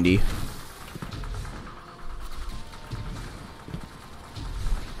at 90.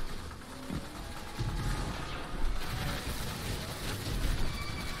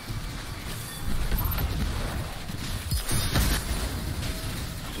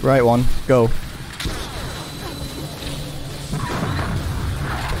 Right one, go.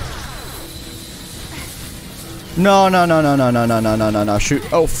 No, no, no, no, no, no, no, no, no, no, no, shoot.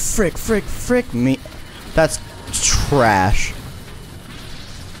 Oh, frick me. That's trash.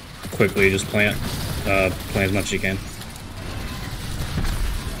 Quickly, just plant. Plant as much as you can.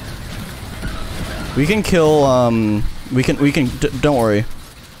 We can kill, don't worry.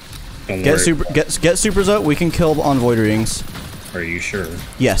 Don't Get worry. get supers up, we can kill on Void Rings. Are you sure?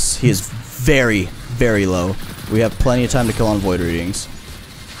 Yes, he is very, very low. We have plenty of time to kill on Void Readings.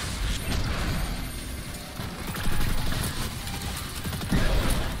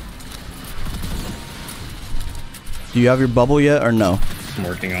 Do you have your bubble yet, or no? I'm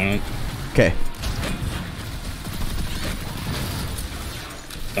working on it. Okay.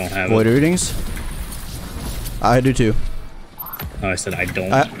 Don't have Void it. readings? I do too. Oh, I said I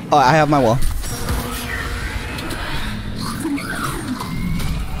don't. I have my wall.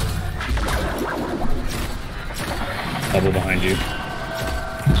 Bubble behind you.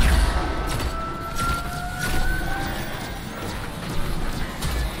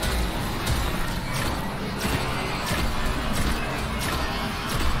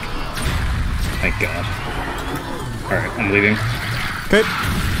 Thank God. Alright, I'm leaving. Okay.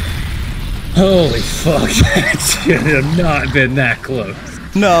 Holy fuck, that should have not been that close.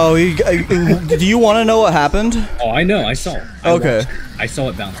 No, do you want to know what happened? Oh, I know, I saw it. Okay. I saw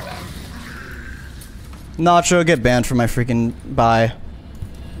it bounce back. Nacho, get banned from my freaking bye.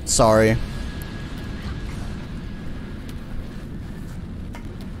 Sorry.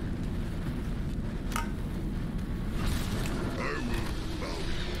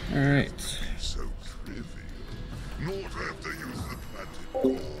 Alright.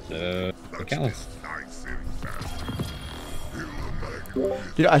 Callus.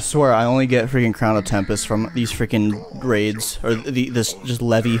 Dude, I swear I only get freaking Crown of Tempest from these freaking raids or this just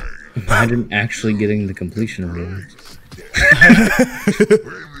levy. Imagine actually getting the completion of it.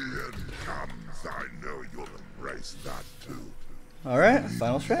 Alright,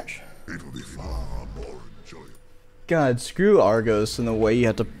 final stretch. God, screw Argos and the way you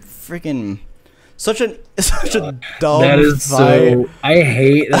have to freaking such a dumb That is fight. so. I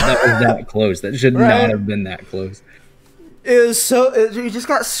hate that was that close. That should not have been that close. It was so. You just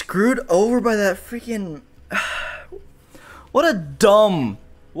got screwed over by that freaking. What a dumb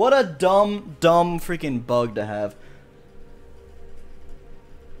freaking bug to have.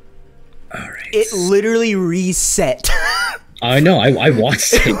 Alright. It literally reset. I know, I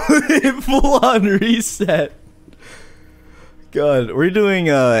watched it. It full on reset. God, we're doing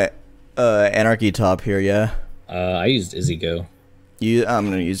Anarchy top here, yeah? I used Izzy Go. I'm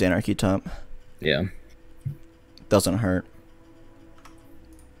gonna use Anarchy top. Yeah. Doesn't hurt.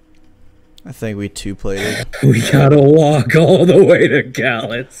 I think we two-played it. We gotta walk all the way to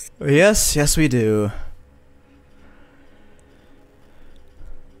Callus. Yes, we do.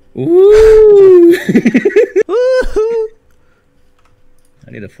 Woo!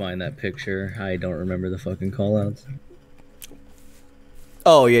 I need to find that picture. I don't remember the fucking callouts.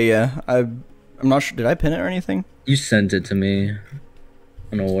 Oh yeah. I'm not sure. Did I pin it or anything? You sent it to me. I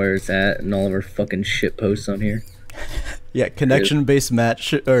don't know where it's at and all of our fucking shit posts on here. Yeah, connection-based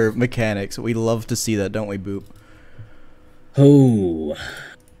match or mechanics. We love to see that, don't we, Boop? Oh.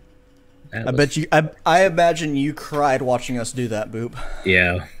 I bet you. I imagine you cried watching us do that, Boop.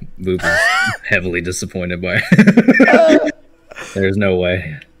 Yeah, Boop is heavily disappointed by it. There's no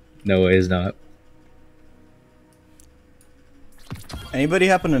way. No way is not. Anybody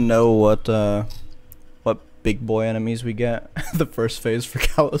happen to know what big boy enemies we get the first phase for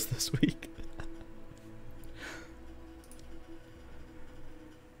Callus this week?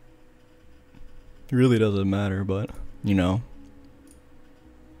 It really doesn't matter, but you know.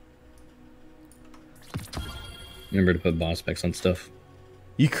 Remember to put boss specs on stuff.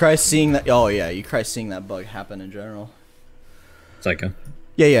 You cry seeing that. Oh yeah, you cry seeing that bug happen in general. Psycho.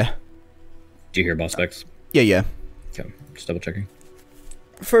 Yeah. Do you hear boss specs? Yeah. Okay, just double checking.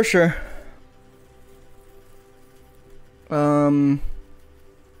 For sure.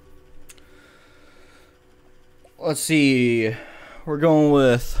 Let's see. We're going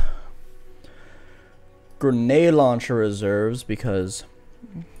with grenade launcher reserves because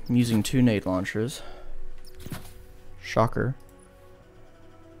I'm using 2 nade launchers. Shocker.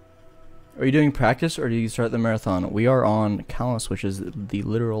 Are you doing practice or do you start the marathon? We are on Callus, which is the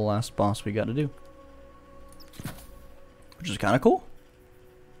literal last boss we got to do. Which is kind of cool.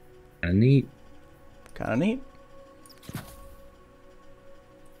 Kinda neat. Kind of neat.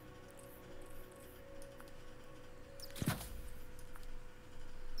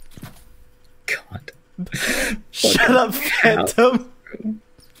 God. Shut up, Phantom.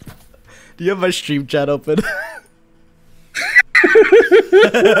 Do you have my stream chat open?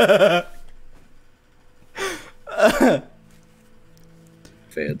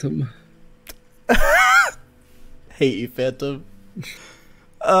 Phantom. Hate you, Phantom.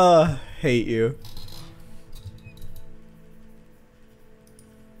 Hate you.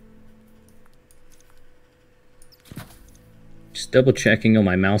 Just double checking on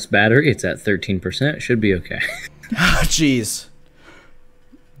my mouse battery. It's at 13%. Should be okay. Ah, jeez.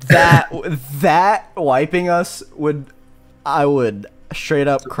 That wiping us I would straight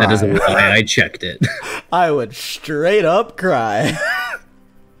up cry. That is why I checked it. I would straight up cry.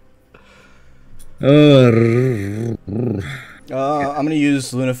 Uh, I'm gonna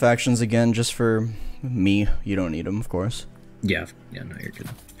use Lunafactions again just for me. You don't need them, of course. Yeah, no, you're good.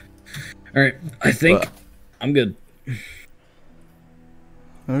 Alright, I think I'm good.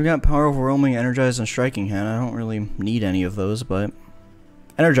 We've got Power Overwhelming, Energize, and Striking Hand. I don't really need any of those, but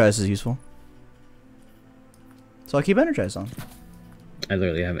Energize is useful. So I'll keep Energize on. I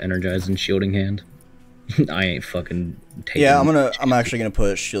literally have Energize and Shielding Hand. I ain't fucking taking. Yeah, I'm actually gonna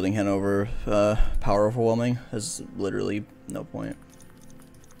put Shielding Hand over Power Overwhelming. There's literally no point.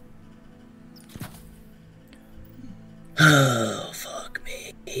 Oh, fuck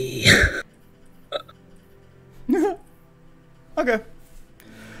me. Okay.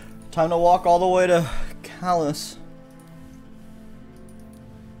 Time to walk all the way to Callus.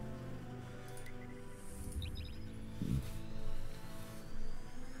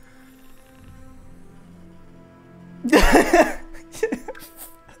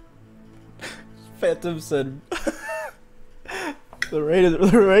 Phantom said the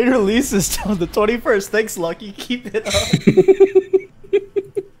raid release is on the 21st. Thanks, Lucky. Keep it up.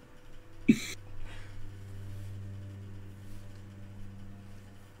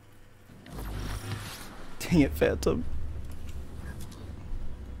 Dang it, Phantom.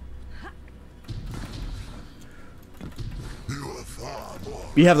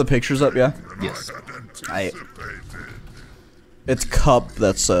 You have the pictures up, yeah? Yes. It's Cup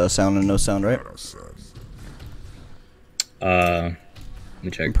that's sound and no sound, right? Let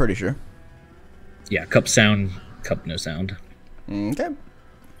me check. I'm pretty sure. Yeah, Cup sound, Cup no sound. Okay.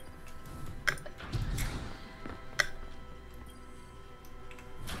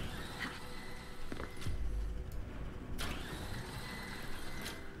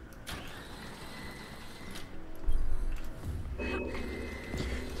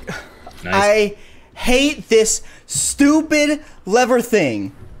 Nice. I hate this stupid lever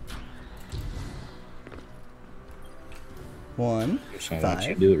thing. 1, So I'll let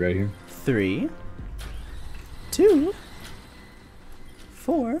you 5, do it right here. 3, 2,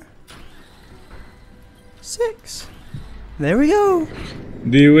 4, 6. There we go.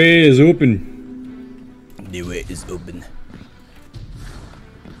 The way is open. The way is open.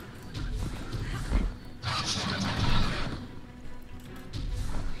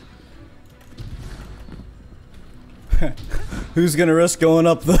 Who's gonna risk going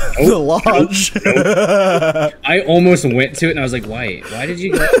up the lodge? Nope. I almost went to it and I was like, why? Why did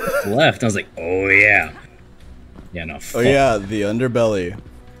you go left? And I was like, oh yeah. Yeah, no. Oh yeah, the underbelly.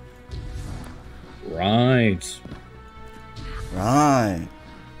 Right. Right.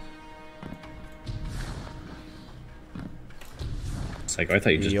 It's like, I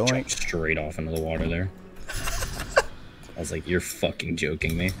thought you just Yoink. jumped straight off into the water there. I was like, you're fucking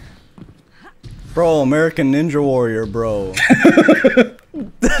joking me. Bro, American Ninja Warrior, bro.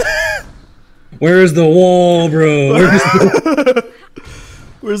 Where's the wall, bro?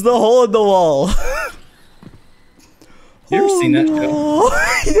 Where's the hole in the wall? You ever seen that show? Wall.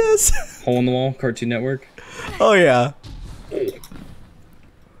 Yes. Hole in the Wall, Cartoon Network? Oh yeah.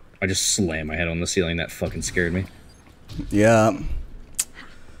 I just slammed my head on the ceiling. That fucking scared me. Yeah.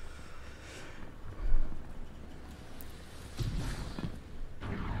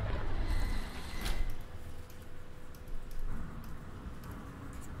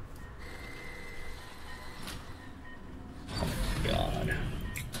 God.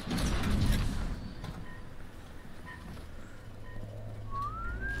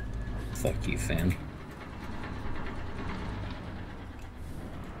 Fuck you, fan.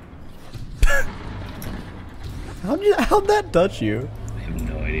 How'd that touch you? I have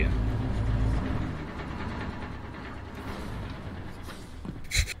no idea.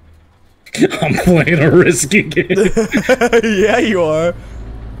 I'm playing a risky game. Yeah, you are.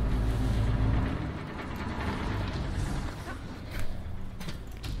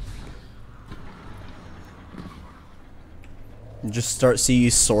 Just see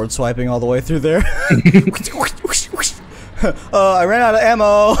you sword swiping all the way through there. I ran out of ammo.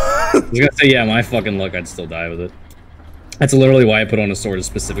 I was gonna say, yeah, my fucking luck, I'd still die with it. That's literally why I put on a sword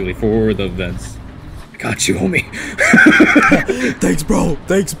specifically for the vents. I got you, homie. Thanks, bro.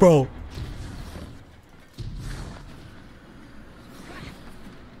 Thanks, bro.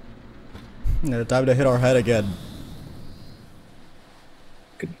 Yeah, time to hit our head again.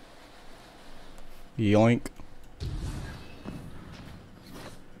 Good. Yoink.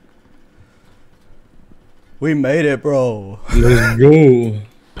 We made it, bro. Let's go.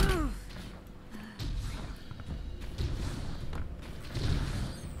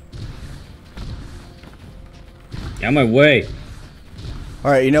 Get out of my way.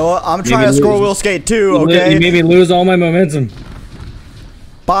 Alright, you know what? I'm trying to score wheel skate too, okay? You made me lose all my momentum.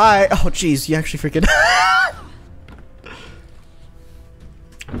 Bye. Oh, jeez, you actually freaking.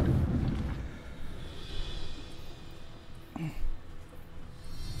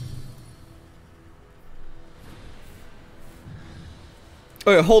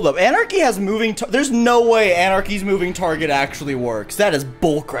 Okay, hold up. Anarchy has moving. There's no way Anarchy's moving target actually works. That is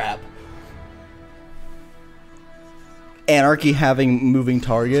bullcrap. Anarchy having moving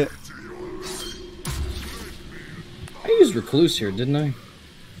target. I used Recluse here, didn't I?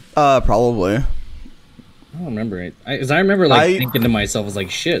 Probably. I don't remember it. I remember like thinking to myself, I was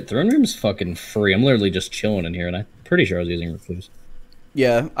like, shit, Throne Room's fucking free. I'm literally just chilling in here, and I'm pretty sure I was using Recluse.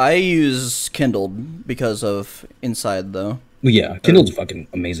 Yeah, I use Kindled because of Inside, though. Well, yeah, Kindled's fucking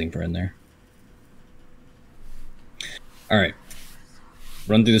amazing for in there. Alright.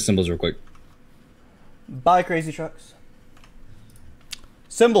 Run through the symbols real quick. Buy Crazy Trucks.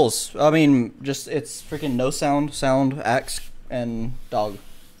 Symbols. I mean, just, it's freaking no sound, axe, and dog.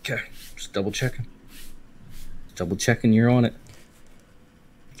 Okay, just double checking. Double checking you're on it.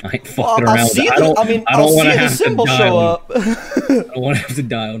 I ain't fucking around with it. I don't want to have to die show up. I don't want to have to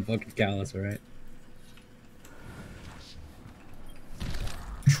die on fucking Callus, alright?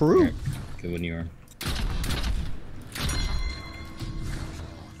 True. Right. Good when you are.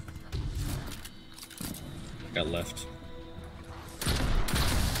 Got left.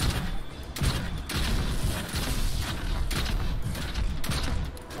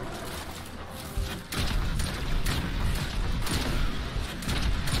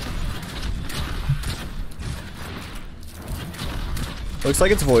 Looks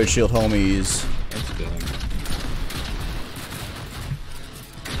like it's Void Shield homies. Let's go.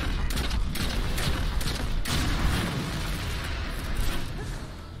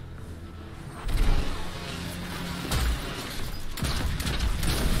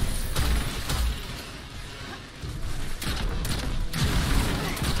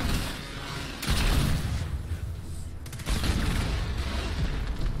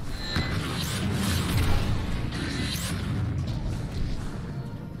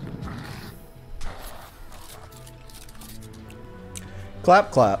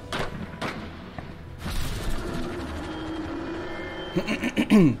 Clap, clap.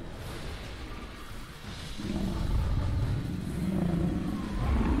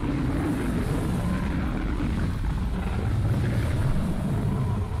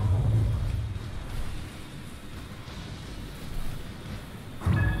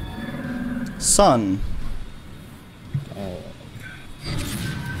 Sun. Oh.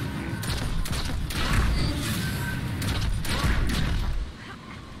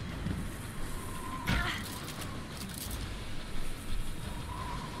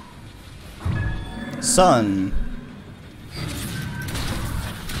 Sun.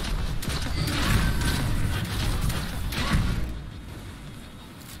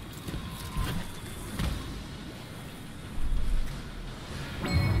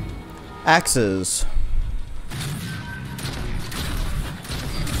 Axes.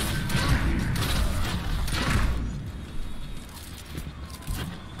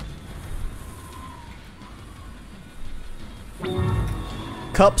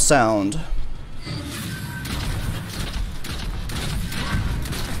 Cup sound.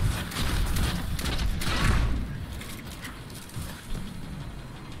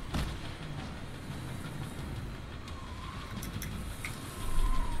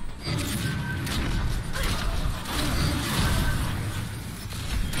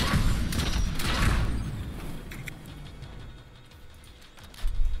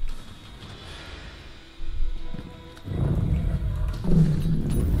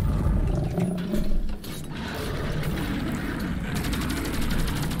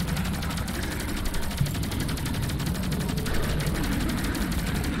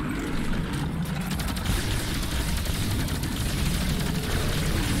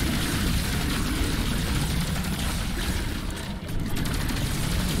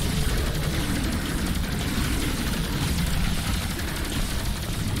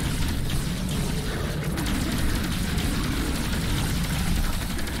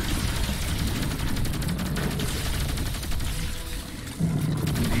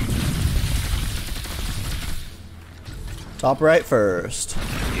 Top right first.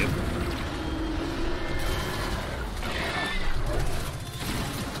 Yep.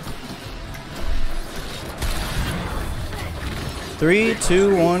 Three,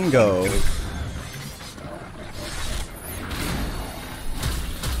 two, one, go.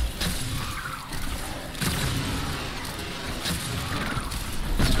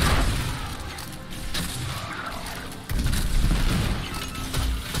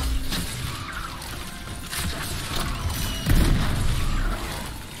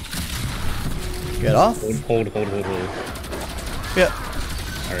 Get off. Hold. Yep.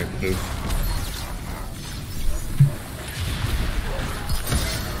 Alright, move.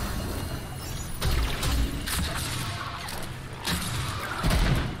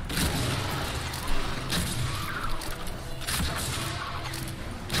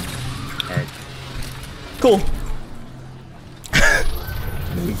 Cool.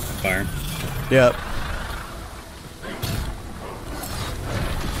 Fire. Yep.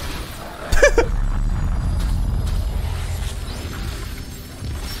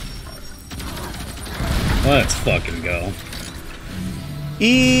 Let's fucking go.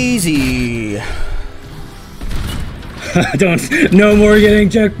 Easy. Don't. No more getting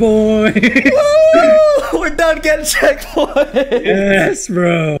checkpoints. Woo! We're done getting checkpoints. Yes,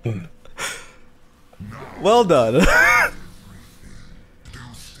 bro. Well done.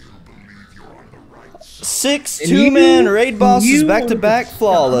 6 two-man raid bosses back-to-back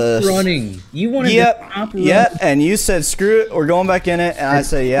flawless. Running. You wanted Yep. to stop running. Yep. And you said screw it. We're going back in it. And I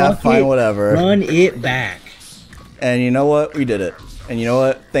said yeah, Fuck fine, it. whatever. Run it back. And you know what? We did it. And you know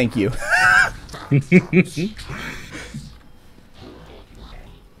what? Thank you.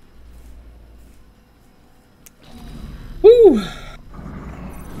 Woo.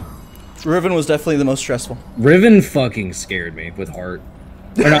 Riven was definitely the most stressful. Riven fucking scared me with heart.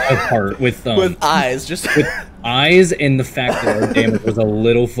 Or not with heart, with With eyes, just with eyes, and the fact that our damage was a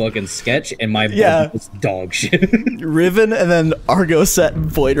little fucking sketch and my Yeah. was dog shit. Riven and then Argo set and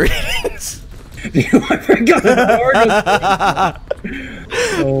Void ratings. I forgot about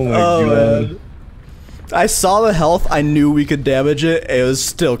Oh my god. Man. I saw the health, I knew we could damage it, it was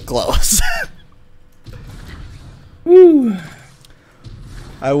still close. Woo.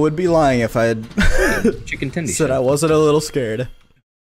 I would be lying if I had Chicken tendy said shit. I wasn't a little scared.